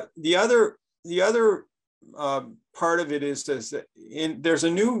 The other part of it is that there's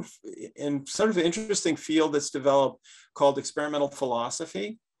a new and sort of interesting field that's developed called experimental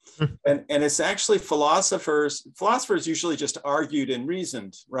philosophy. And it's actually philosophers usually just argued and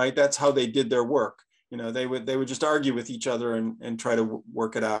reasoned, right? That's how they did their work. You know, they would just argue with each other and try to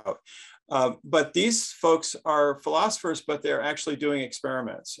work it out. But these folks are philosophers, but they're actually doing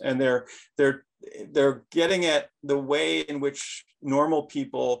experiments, and they're getting at the way in which normal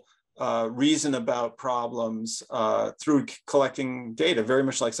people reason about problems through collecting data, very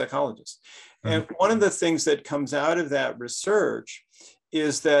much like psychologists. And one of the things that comes out of that research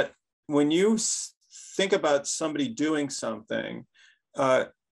is that when you think about somebody doing something,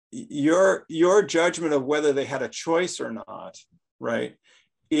 your judgment of whether they had a choice or not, right,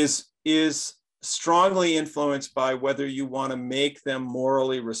 is strongly influenced by whether you want to make them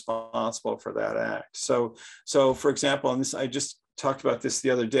morally responsible for that act. So for example, and this, I just talked about this the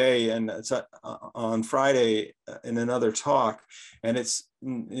other day, and it's on Friday in another talk, and it's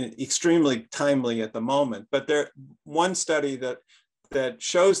extremely timely at the moment. But one study that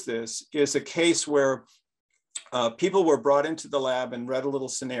shows this is a case where people were brought into the lab and read a little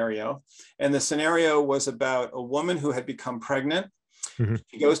scenario. And the scenario was about a woman who had become pregnant.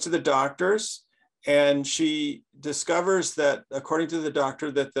 She goes to the doctors and she discovers that, according to the doctor,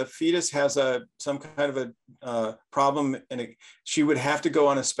 that the fetus has some kind of a problem, and she would have to go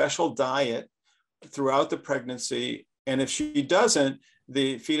on a special diet throughout the pregnancy. And if she doesn't,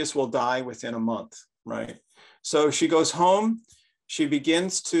 the fetus will die within a month, right? So she goes home, she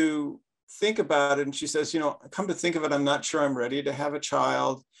begins to think about it, and she says, you know, come to think of it, I'm not sure I'm ready to have a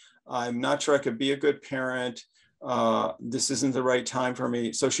child. I'm not sure I could be a good parent. This isn't the right time for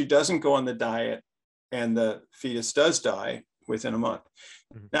me. So she doesn't go on the diet, and the fetus does die within a month.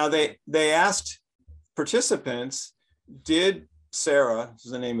 Now they asked participants, did Sarah, this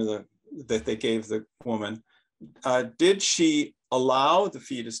is the name of that they gave the woman, did she allow the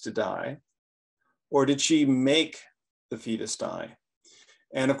fetus to die, or did she make the fetus die?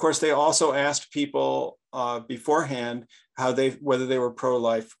 And of course, they also asked people beforehand whether they were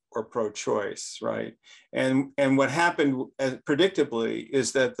pro-life or pro-choice, right? And what happened, predictably,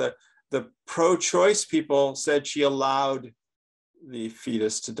 is that the pro-choice people said she allowed the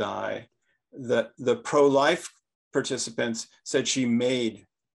fetus to die. The pro-life participants said she made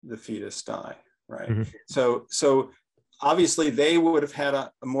the fetus die, right? So obviously they would have had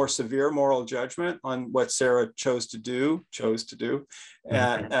a more severe moral judgment on what Sarah chose to do. But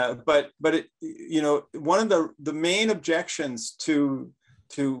it, you know, one of the main objections to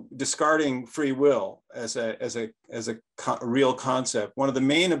discarding free will as a real concept, one of the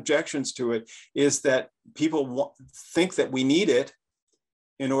main objections to it is that people think that we need it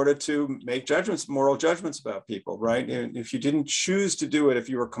in order to make judgments, moral judgments about people, right? And if you didn't choose to do it, if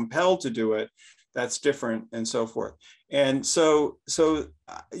you were compelled to do it, that's different, and so forth. And so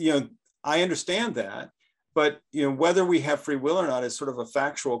you know, I understand that, but you know, whether we have free will or not is sort of a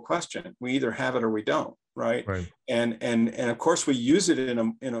factual question. We either have it or we don't, right? And of course we use it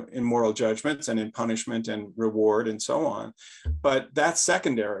in moral judgments and in punishment and reward and so on, but that's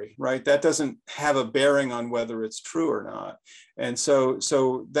secondary, right? That doesn't have a bearing on whether it's true or not. And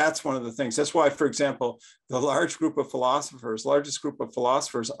so that's one of the things. That's why, for example, the largest group of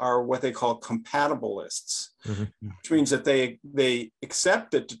philosophers are what they call compatibilists, which means that they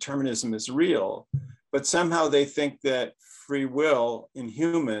accept that determinism is real, but somehow they think that free will in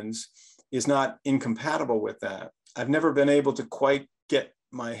humans is not incompatible with that. I've never been able to quite get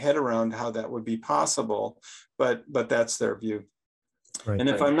my head around how that would be possible, but that's their view. Right. And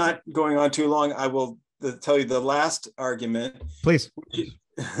if I'm not going on too long, I will tell you the last argument, please,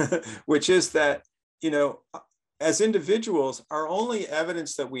 which is that, you know, as individuals, our only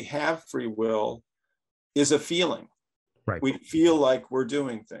evidence that we have free will is a feeling. Right. We feel like we're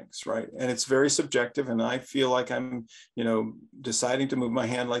doing things, right? And it's very subjective. And I feel like I'm, you know, deciding to move my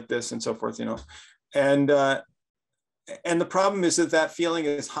hand like this and so forth, you know. And the problem is that feeling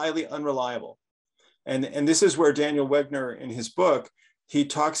is highly unreliable. And this is where Daniel Wegner, in his book, he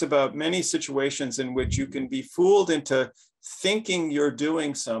talks about many situations in which you can be fooled into thinking you're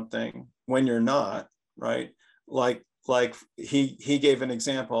doing something when you're not, right? Like he gave an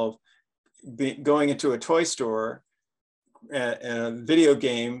example of going into a toy store, and a video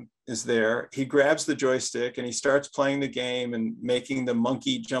game is there. He grabs the joystick and he starts playing the game and making the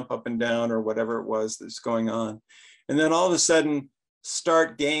monkey jump up and down or whatever it was that's going on. And then all of a sudden,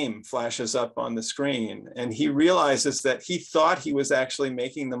 start game flashes up on the screen. And he realizes that he thought he was actually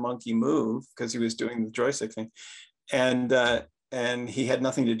making the monkey move because he was doing the joystick thing. And he had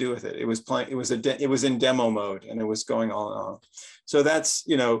nothing to do with it. It was playing, it was in demo mode, and it was going all on. So that's,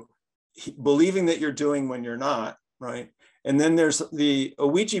 you know, believing that you're doing when you're not, right? And then there's the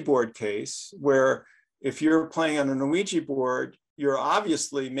Ouija board case where if you're playing on an Ouija board, you're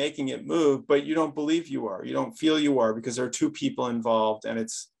obviously making it move, but you don't believe you are. You don't feel you are because there are two people involved and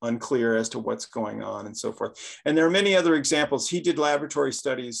it's unclear as to what's going on and so forth. And there are many other examples. He did laboratory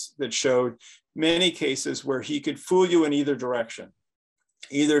studies that showed many cases where he could fool you in either direction,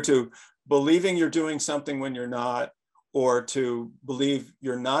 either to believing you're doing something when you're not, or to believe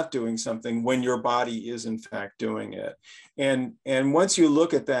you're not doing something when your body is in fact doing it. And once you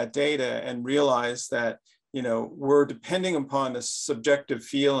look at that data and realize that, you know, we're depending upon a subjective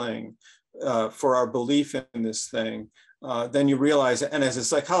feeling for our belief in this thing, then you realize, and as a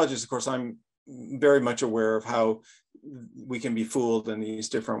psychologist, of course, I'm very much aware of how we can be fooled in these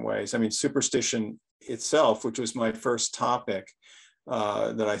different ways. I mean, superstition itself, which was my first topic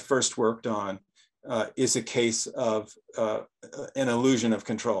that I first worked on, is a case of an illusion of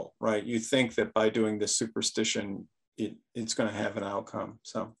control, right? You think that by doing this superstition, it's going to have an outcome.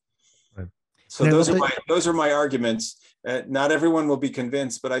 So, right. So those are my arguments. Not everyone will be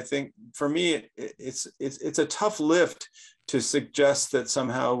convinced, but I think for me, it's a tough lift to suggest that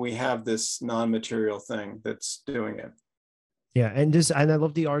somehow we have this non-material thing that's doing it. Yeah, and I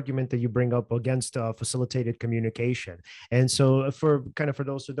love the argument that you bring up against facilitated communication. And so, for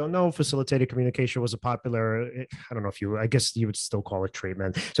those who don't know, facilitated communication was a popular, I don't know if I guess you would still call it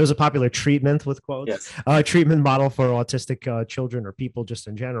treatment. So it was a popular treatment with quotes, yes. Treatment model for autistic children or people just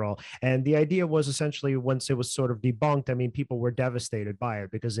in general. And the idea was essentially, once it was sort of debunked, I mean, people were devastated by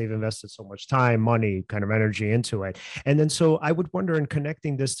it because they've invested so much time, money, kind of energy into it. And then, so I would wonder, in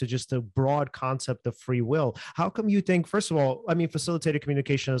connecting this to just a broad concept of free will, how come you think, first of all, I mean, facilitated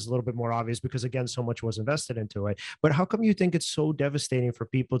communication is a little bit more obvious because, again, so much was invested into it. But how come you think it's so devastating for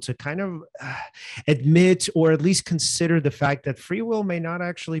people to kind of admit or at least consider the fact that free will may not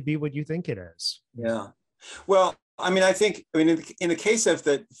actually be what you think it is? Yeah. Well, I mean, in the case of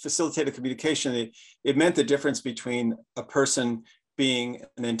the facilitated communication, it meant the difference between a person being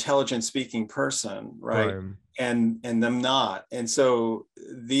an intelligent speaking person, right? And them not. And so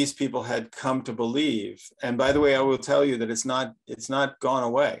these people had come to believe. And by the way, I will tell you that it's not gone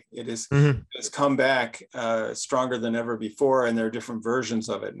away. It is it's come back stronger than ever before, and there are different versions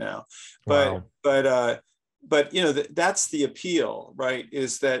of it now. But you know, that's the appeal, right?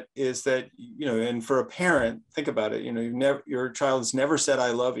 Is that you know, and for a parent, think about it. You know, your child has never said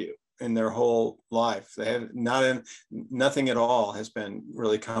 "I love you" in their whole life. They have nothing at all has been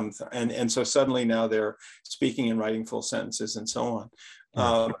really come and so suddenly now they're speaking and writing full sentences and so on.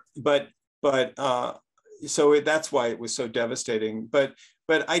 So that's why it was so devastating. But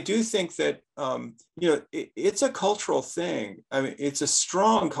I do think that you know, it's a cultural thing. I mean, it's a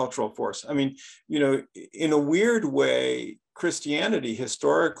strong cultural force. I mean, you know, in a weird way, Christianity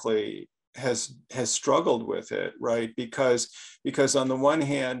historically has struggled with it, right? Because on the one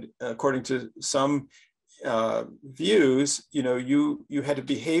hand, according to some views, you know, you had to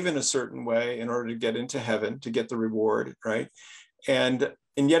behave in a certain way in order to get into heaven, to get the reward, right? And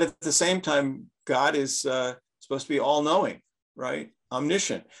yet at the same time, God is supposed to be all-knowing, right?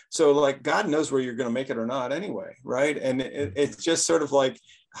 Omniscient. So like, God knows where you're going to make it or not anyway, right? And it's just sort of like,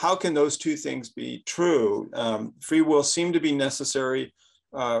 how can those two things be true? Free will seemed to be necessary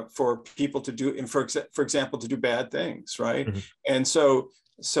for people to do, and for example, to do bad things, right? And so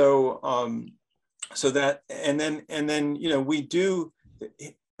that, and then you know, we do.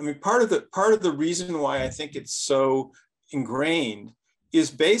 I mean, part of the reason why I think it's so ingrained is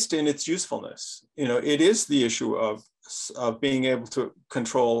based in its usefulness. You know, it is the issue of being able to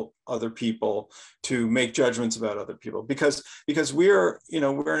control other people, to make judgments about other people, because we're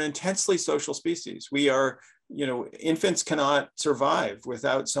an intensely social species. We are, you know, infants cannot survive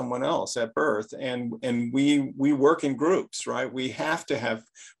without someone else at birth, and we work in groups, right? We have to have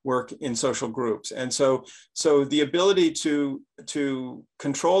work in social groups, and so the ability to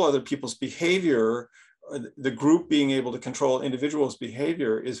control other people's behavior, the group being able to control individuals'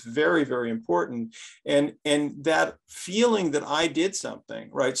 behavior, is very, very important. And that feeling that I did something,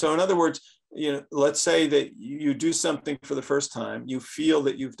 right? So in other words, you know, let's say that you do something for the first time, you feel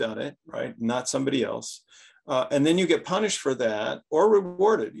that you've done it, right? Not somebody else. And then you get punished for that or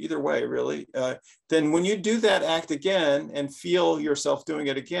rewarded, either way, really. Then when you do that act again and feel yourself doing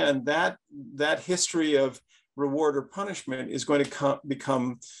it again, that history of reward or punishment is going to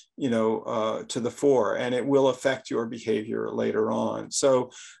become, you know, to the fore, and it will affect your behavior later on. So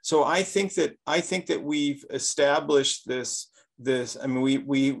I think that we've established this. I mean,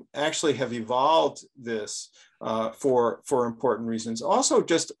 we actually have evolved this for important reasons. Also,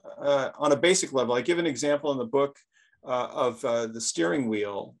 just on a basic level, I give an example in the book the steering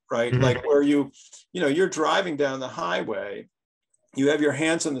wheel, right? Mhm. Like where you're driving down the highway, you have your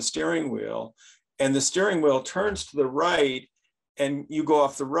hands on the steering wheel, and the steering wheel turns to the right, and you go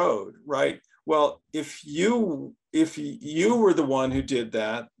off the road, right? Well, if you were the one who did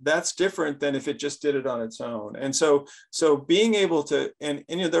that, that's different than if it just did it on its own. And so being able to, and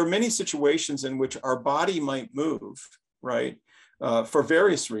there are many situations in which our body might move, right, for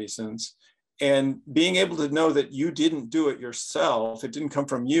various reasons. And being able to know that you didn't do it yourself, it didn't come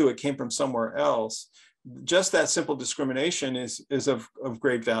from you, it came from somewhere else. Just that simple discrimination is of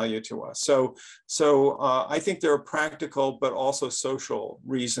great value to us. So I think there are practical but also social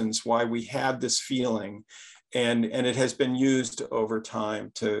reasons why we have this feeling, and it has been used over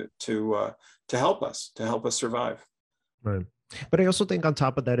time to help us survive. Right. But I also think on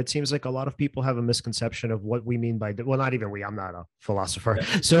top of that, it seems like a lot of people have a misconception of what we mean by, well, not even we, I'm not a philosopher.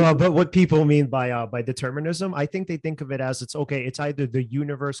 So, but what people mean by determinism, I think they think of it as it's okay. It's either the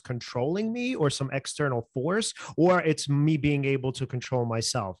universe controlling me or some external force, or it's me being able to control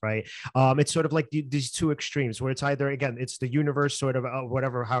myself. Right. It's sort of like these two extremes where it's either, again, it's the universe sort of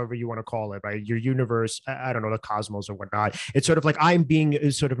whatever, however you want to call it, right? Your universe, I don't know, the cosmos or whatnot. It's sort of like I'm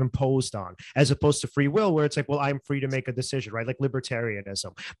being sort of imposed on, as opposed to free will, where it's like, well, I'm free to make a decision, right? Like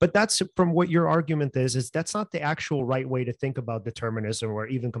libertarianism. But that's from what your argument is that's not the actual right way to think about determinism or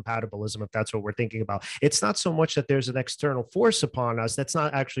even compatibilism, if that's what we're thinking about. It's not so much that there's an external force upon us. That's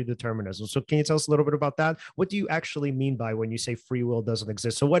not actually determinism. So can you tell us a little bit about that? What do you actually mean by when you say free will doesn't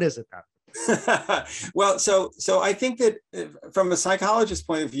exist? So what is it that? Well, so I think that from a psychologist's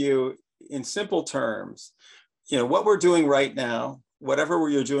point of view, in simple terms, what we're doing right now, whatever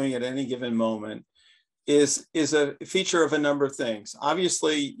you're doing at any given moment, is a feature of a number of things.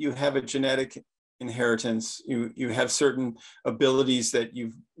 Obviously, you have a genetic inheritance. You have certain abilities that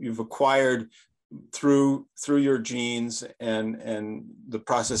you've acquired through your genes and the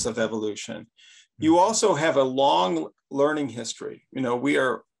process of evolution. You also have a long learning history.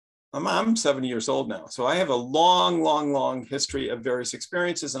 I'm 70 years old now, so I have a long history of various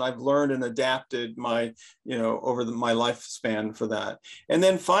experiences, and I've learned and adapted my lifespan for that. And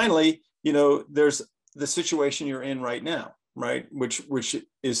then finally, there's the situation you're in right now, right? Which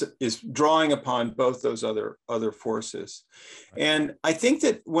is drawing upon both those other forces. And I think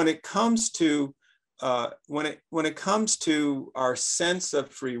that when it comes to our sense of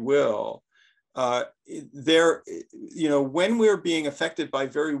free will, when we're being affected by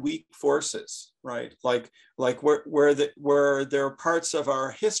very weak forces, right? Like where there are parts of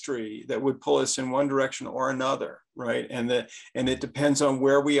our history that would pull us in one direction or another, right? And it depends on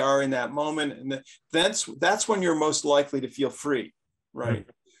where we are in that moment, and that's when you're most likely to feel free, right?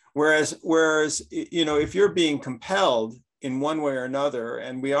 Mm-hmm. Whereas if you're being compelled in one way or another,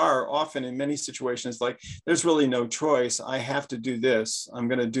 and we are often in many situations, like there's really no choice. I have to do this. I'm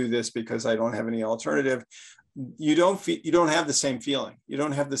going to do this because I don't have any alternative. You don't have the same feeling. You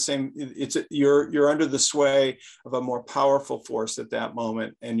don't have the same. You're under the sway of a more powerful force at that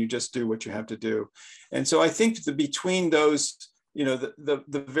moment, and you just do what you have to do. And so I think that between those,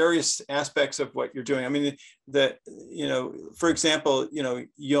 the various aspects of what you're doing. I mean, for example,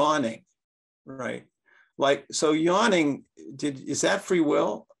 yawning, right? Like, so yawning, is that free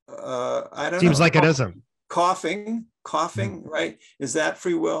will? I don't know. Seems like it isn't. Coughing, right? Is that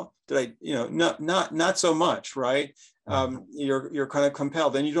free will? Did I, not so much, right? You're kind of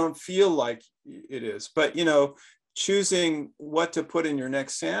compelled, and you don't feel like it is. But, choosing what to put in your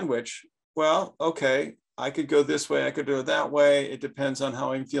next sandwich, well, okay, I could go this way, I could do it that way. It depends on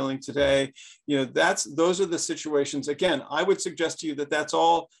how I'm feeling today. Those are the situations. Again, I would suggest to you that that's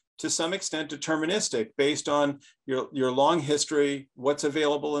all to some extent deterministic, based on your long history, what's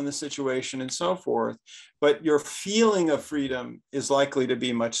available in the situation, and so forth. But your feeling of freedom is likely to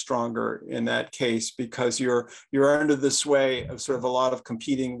be much stronger in that case, because you're under the sway of sort of a lot of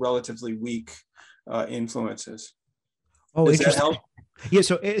competing, relatively weak influences. Oh, does interesting. that help? Yeah,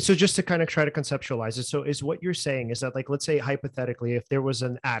 so just to kind of try to conceptualize it, so is what you're saying is that, like, let's say hypothetically, if there was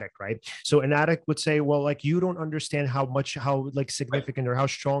an addict, right? So an addict would say, well, like, you don't understand how like significant or how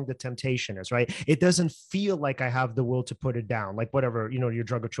strong the temptation is, right? It doesn't feel like I have the will to put it down, like whatever, your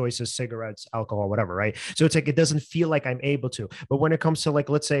drug of choice is cigarettes, alcohol, whatever, right? So it's like, it doesn't feel like I'm able to. But when it comes to, like,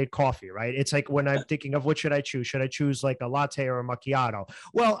 let's say coffee, right? It's like, when I'm thinking of what should I choose like a latte or a macchiato?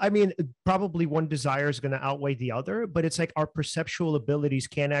 Well, I mean, probably one desire is going to outweigh the other, but it's like our perceptual abilities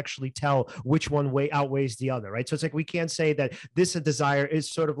can't actually tell which one way outweighs the other, right? So it's like we can't say that this desire is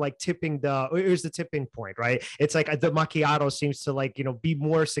sort of like here's the tipping point, right? It's like the macchiato seems to like, be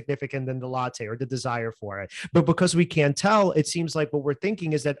more significant than the latte or the desire for it. But because we can't tell, it seems like what we're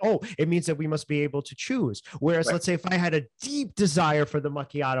thinking is that, it means that we must be able to choose. Whereas let's say if I had a deep desire for the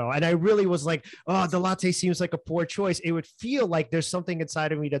macchiato and I really was like, oh, the latte seems like a poor choice, it would feel like there's something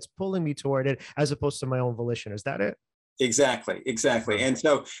inside of me that's pulling me toward it as opposed to my own volition. Is that it? Exactly. And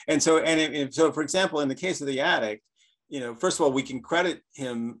so, for example, in the case of the addict, first of all, we can credit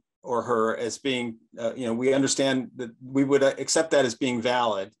him or her as being, we understand that we would accept that as being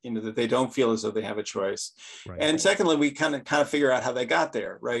valid, that they don't feel as though they have a choice. Right. And secondly, we kind of figure out how they got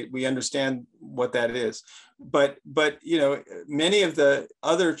there, right? We understand what that is. But many of the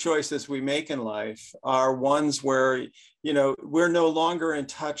other choices we make in life are ones where, we're no longer in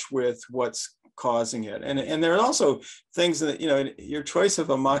touch with what's causing it. And there are also things that, your choice of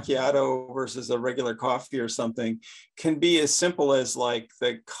a macchiato versus a regular coffee or something can be as simple as like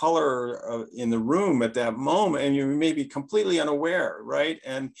the color in the room at that moment, and you may be completely unaware, right?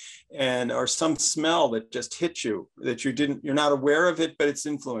 And or some smell that just hit you that you're not aware of it, but it's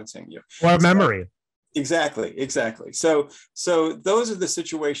influencing you. Or memory. Exactly. So those are the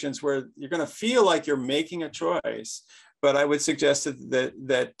situations where you're going to feel like you're making a choice. But I would suggest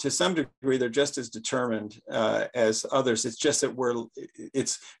that to some degree, they're just as determined as others. It's just that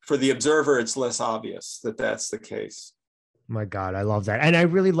it's for the observer, it's less obvious that that's the case. My God, I love that. And I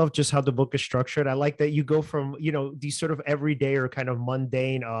really love just how the book is structured. I like that you go from, these sort of everyday or kind of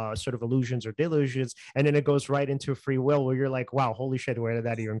mundane sort of illusions or delusions, and then it goes right into free will where you're like, wow, holy shit, where did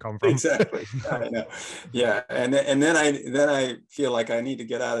that even come from? Exactly. I know. Yeah. And then I feel like I need to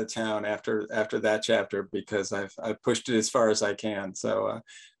get out of town after that chapter because I've pushed it as far as I can. So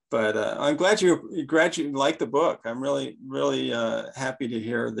but I'm glad you like the book. I'm really, really happy to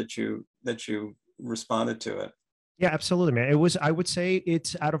hear that you responded to it. Yeah, absolutely, man. I would say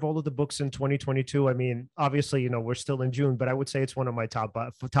it's out of all of the books in 2022. I mean, obviously, we're still in June, but I would say it's one of my top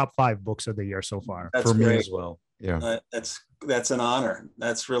 5 books of the year so far. That's for great. Me as well. Yeah. That's an honor.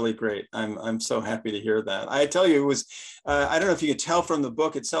 That's really great. I'm so happy to hear that. I tell you, it was, I don't know if you could tell from the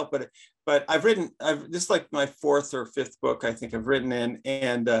book itself, but this is like my 4th or 5th book I think I've written in.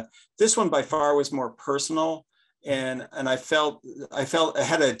 And this one by far was more personal. And I felt I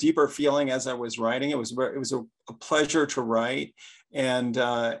had a deeper feeling as I was writing. It was a pleasure to write, and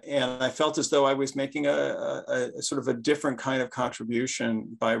I felt as though I was making a sort of a different kind of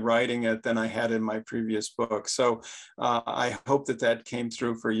contribution by writing it than I had in my previous book. So I hope that came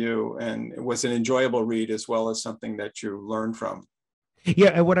through for you, and it was an enjoyable read as well as something that you learned from. Yeah,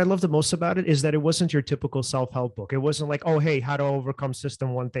 and what I love the most about it is that it wasn't your typical self-help book. It wasn't like, oh, hey, how to overcome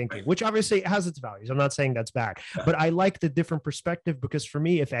system 1 thinking, which obviously has its values. I'm not saying that's bad, but I like the different perspective because for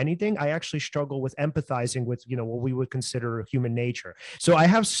me, if anything, I actually struggle with empathizing with, what we would consider human nature. So I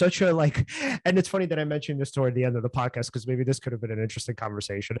have such a and it's funny that I mentioned this toward the end of the podcast because maybe this could have been an interesting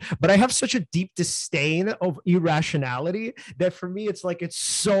conversation, but I have such a deep disdain of irrationality that for me, it's like, it's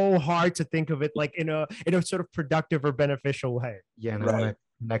so hard to think of it like in a sort of productive or beneficial way. Yeah. And I want to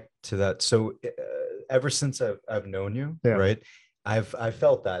connect to that. So ever since I've known you, right, I've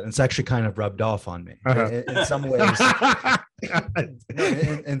felt that, and it's actually kind of rubbed off on me in some ways.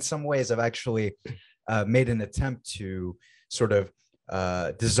 in some ways, I've actually made an attempt to sort of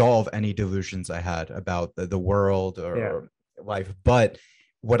dissolve any delusions I had about the world or life. But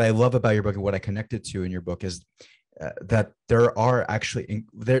what I love about your book and what I connected to in your book is that there are actually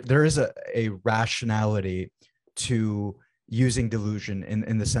there is a rationality to using delusion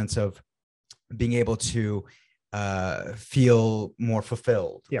in the sense of being able to feel more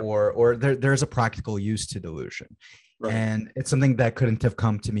fulfilled, or there's a practical use to delusion. Right. And it's something that couldn't have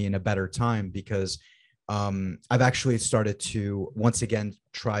come to me in a better time because I've actually started to once again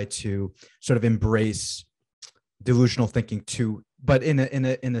try to sort of embrace delusional thinking too, but in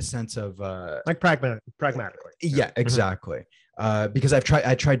a sense of like pragmatically. Yeah, exactly. Because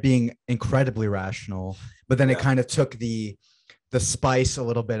I tried being incredibly rational, but then it kind of took the spice a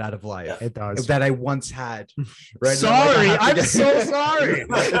little bit out of life. It does. That I once had. Right? Sorry, I'm so sorry.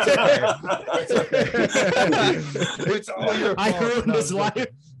 It's okay. It's all your fault. I ruined his life.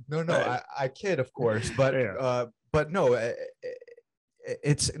 No, I kid, of course, but no,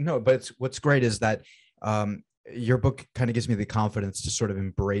 but what's great is that your book kind of gives me the confidence to sort of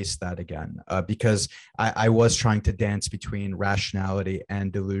embrace that again, because I was trying to dance between rationality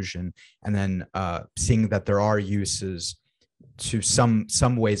and delusion, and then seeing that there are uses to some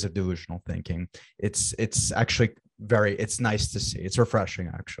ways of delusional thinking. It's actually it's nice to see. It's refreshing,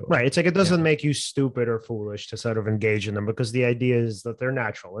 actually. Right. It's like it doesn't make you stupid or foolish to sort of engage in them, because the idea is that they're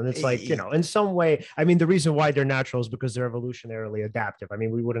natural. And it's like, in some way, I mean, the reason why they're natural is because they're evolutionarily adaptive. I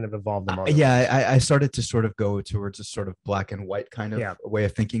mean, we wouldn't have evolved them otherwise. I started to sort of go towards a sort of black and white kind of way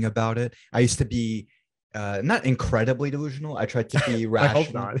of thinking about it. I used to be not incredibly delusional. I tried to be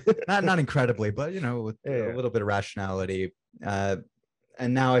rational. I hope not incredibly, but with a little bit of rationality.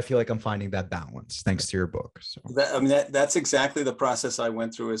 And now I feel like I'm finding that balance thanks to your book. So that's exactly the process I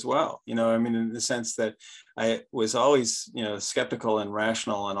went through as well. I mean, in the sense that I was always, skeptical and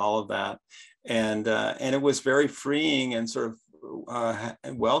rational and all of that. And it was very freeing and sort of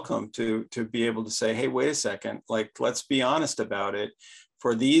welcome to be able to say, hey, wait a second, like, let's be honest about it.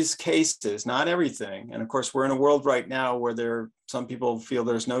 For these cases, not everything. And of course, we're in a world right now where some people feel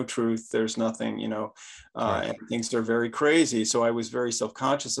there's no truth, there's nothing, and things are very crazy. So I was very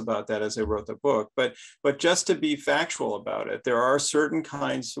self-conscious about that as I wrote the book. But just to be factual about it, there are certain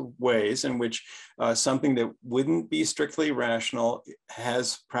kinds of ways in which something that wouldn't be strictly rational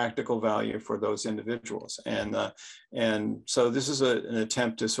has practical value for those individuals. And so this is an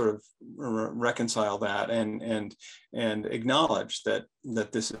attempt to sort of reconcile that and acknowledge that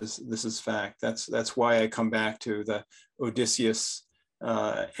this is fact. That's why I come back to the Odysseus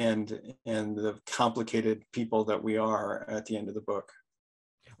and the complicated people that we are at the end of the book.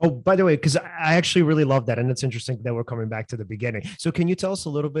 Oh, by the way, because I actually really love that. And it's interesting that we're coming back to the beginning. So can you tell us a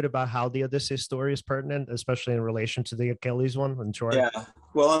little bit about how the Odysseus story is pertinent, especially in relation to the Achilles one in Troy? Yeah,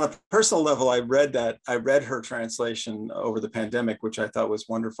 well, on a personal level, I read her translation over the pandemic, which I thought was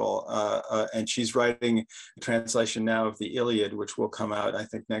wonderful. And she's writing a translation now of the Iliad, which will come out, I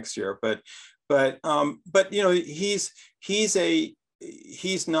think, next year. But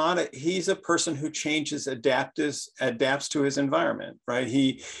he's a person who changes, adapts to his environment,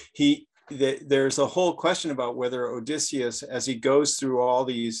 right? There's a whole question about whether Odysseus, as he goes through all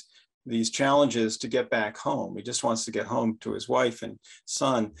these challenges to get back home, he just wants to get home to his wife and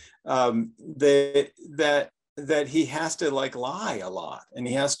son, that he has to lie a lot, and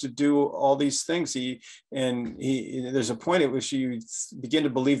he has to do all these things. There's a point at which you begin to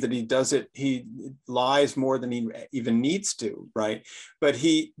believe that he lies more than he even needs to, right? And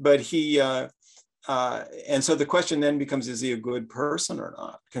so the question then becomes, is he a good person or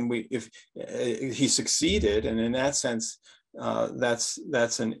not? If he succeeded, and in that sense, that's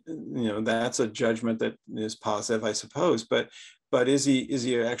a judgment that is positive, I suppose, but is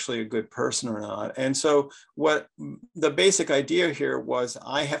he actually a good person or not? And so what the basic idea here was,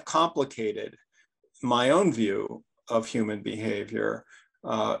 I have complicated my own view of human behavior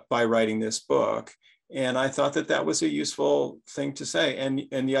by writing this book. And I thought that was a useful thing to say. And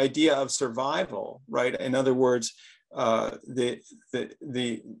the idea of survival, right? In other words,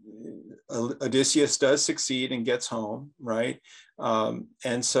 Odysseus does succeed and gets home, right?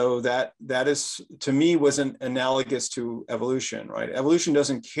 And so that is, to me, wasn't analogous to evolution, right? Evolution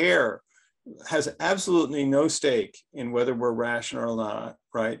doesn't care, has absolutely no stake in whether we're rational or not,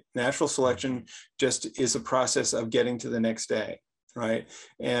 right? Natural selection just is a process of getting to the next day, right?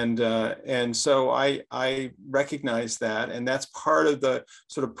 And so I recognize that, and that's part of the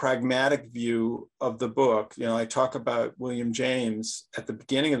sort of pragmatic view of the book. I talk about William James at the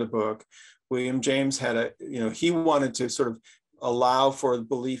beginning of the book. William James had he wanted to sort of allow for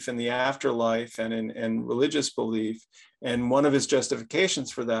belief in the afterlife and in religious belief. And one of his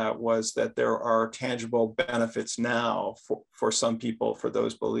justifications for that was that there are tangible benefits now for some people for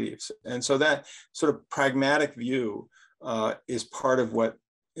those beliefs. And so that sort of pragmatic view is part of what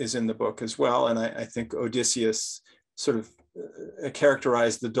is in the book as well. And I think Odysseus sort of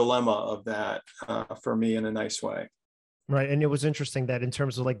characterized the dilemma of that for me in a nice way. Right. And it was interesting that in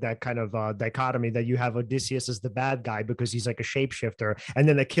terms of like that kind of dichotomy, that you have Odysseus as the bad guy because he's like a shapeshifter, and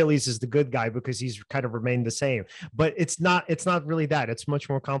then Achilles is the good guy because he's kind of remained the same. But it's not really that. It's much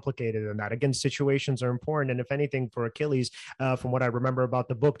more complicated than that. Again, situations are important. And if anything, for Achilles, from what I remember about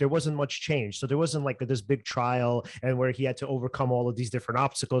the book, there wasn't much change. So there wasn't like this big trial and where he had to overcome all of these different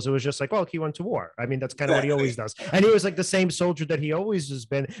obstacles. It was just like, well, he went to war. I mean, that's kind of what he always does. And he was like the same soldier that he always has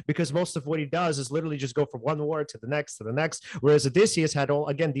been, because most of what he does is literally just go from one war to the next, whereas Odysseus had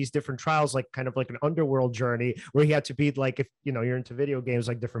these different trials, like kind of like an underworld journey where he had to beat, like, if you're into video games,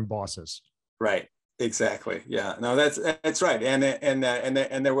 like different bosses. Right. Exactly. Yeah. No, that's right. And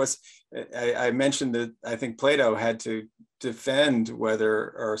there was, I mentioned that I think Plato had to defend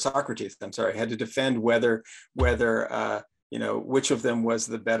Socrates, I'm sorry, had to defend whether which of them was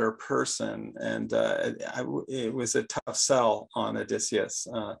the better person. And it was a tough sell on Odysseus.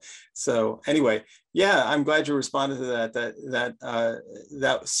 So anyway, yeah, I'm glad you responded to that.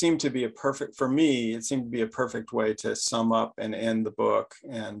 That seemed to be for me, it seemed to be a perfect way to sum up and end the book.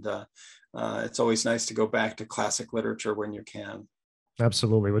 And it's always nice to go back to classic literature when you can.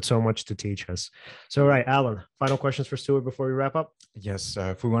 Absolutely, with so much to teach us. So, right, Alan, final questions for Stuart before we wrap up? Yes,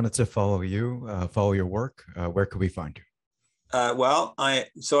 if we wanted to follow you, follow your work, where could we find you? Well, I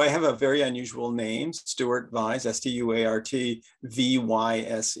have a very unusual name, Stuart Vyse,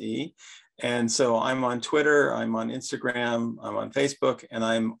 StuartVyse. And so I'm on Twitter, I'm on Instagram, I'm on Facebook, and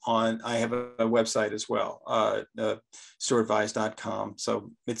I have a website as well, stuartvyse.com.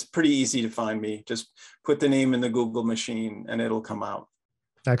 So it's pretty easy to find me. Just put the name in the Google machine and it'll come out.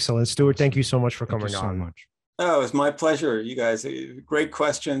 Excellent. Stuart, thank you so much for coming on. Thank you so much. Oh, it's my pleasure. You guys, great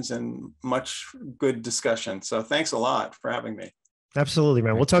questions and much good discussion. So thanks a lot for having me. Absolutely,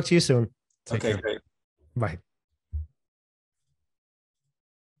 man. We'll talk to you soon. Okay, great. Bye.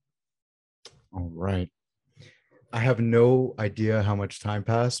 All right. I have no idea how much time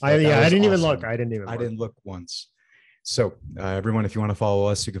passed. I didn't even look. I didn't look once. So everyone, if you want to follow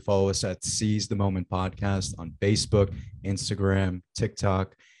us, you can follow us at Seize the Moment Podcast on Facebook, Instagram,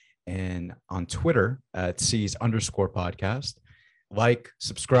 TikTok, and on Twitter at Seize_podcast. Like,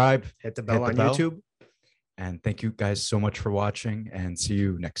 subscribe, hit the bell on YouTube. And thank you guys so much for watching, and see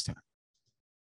you next time.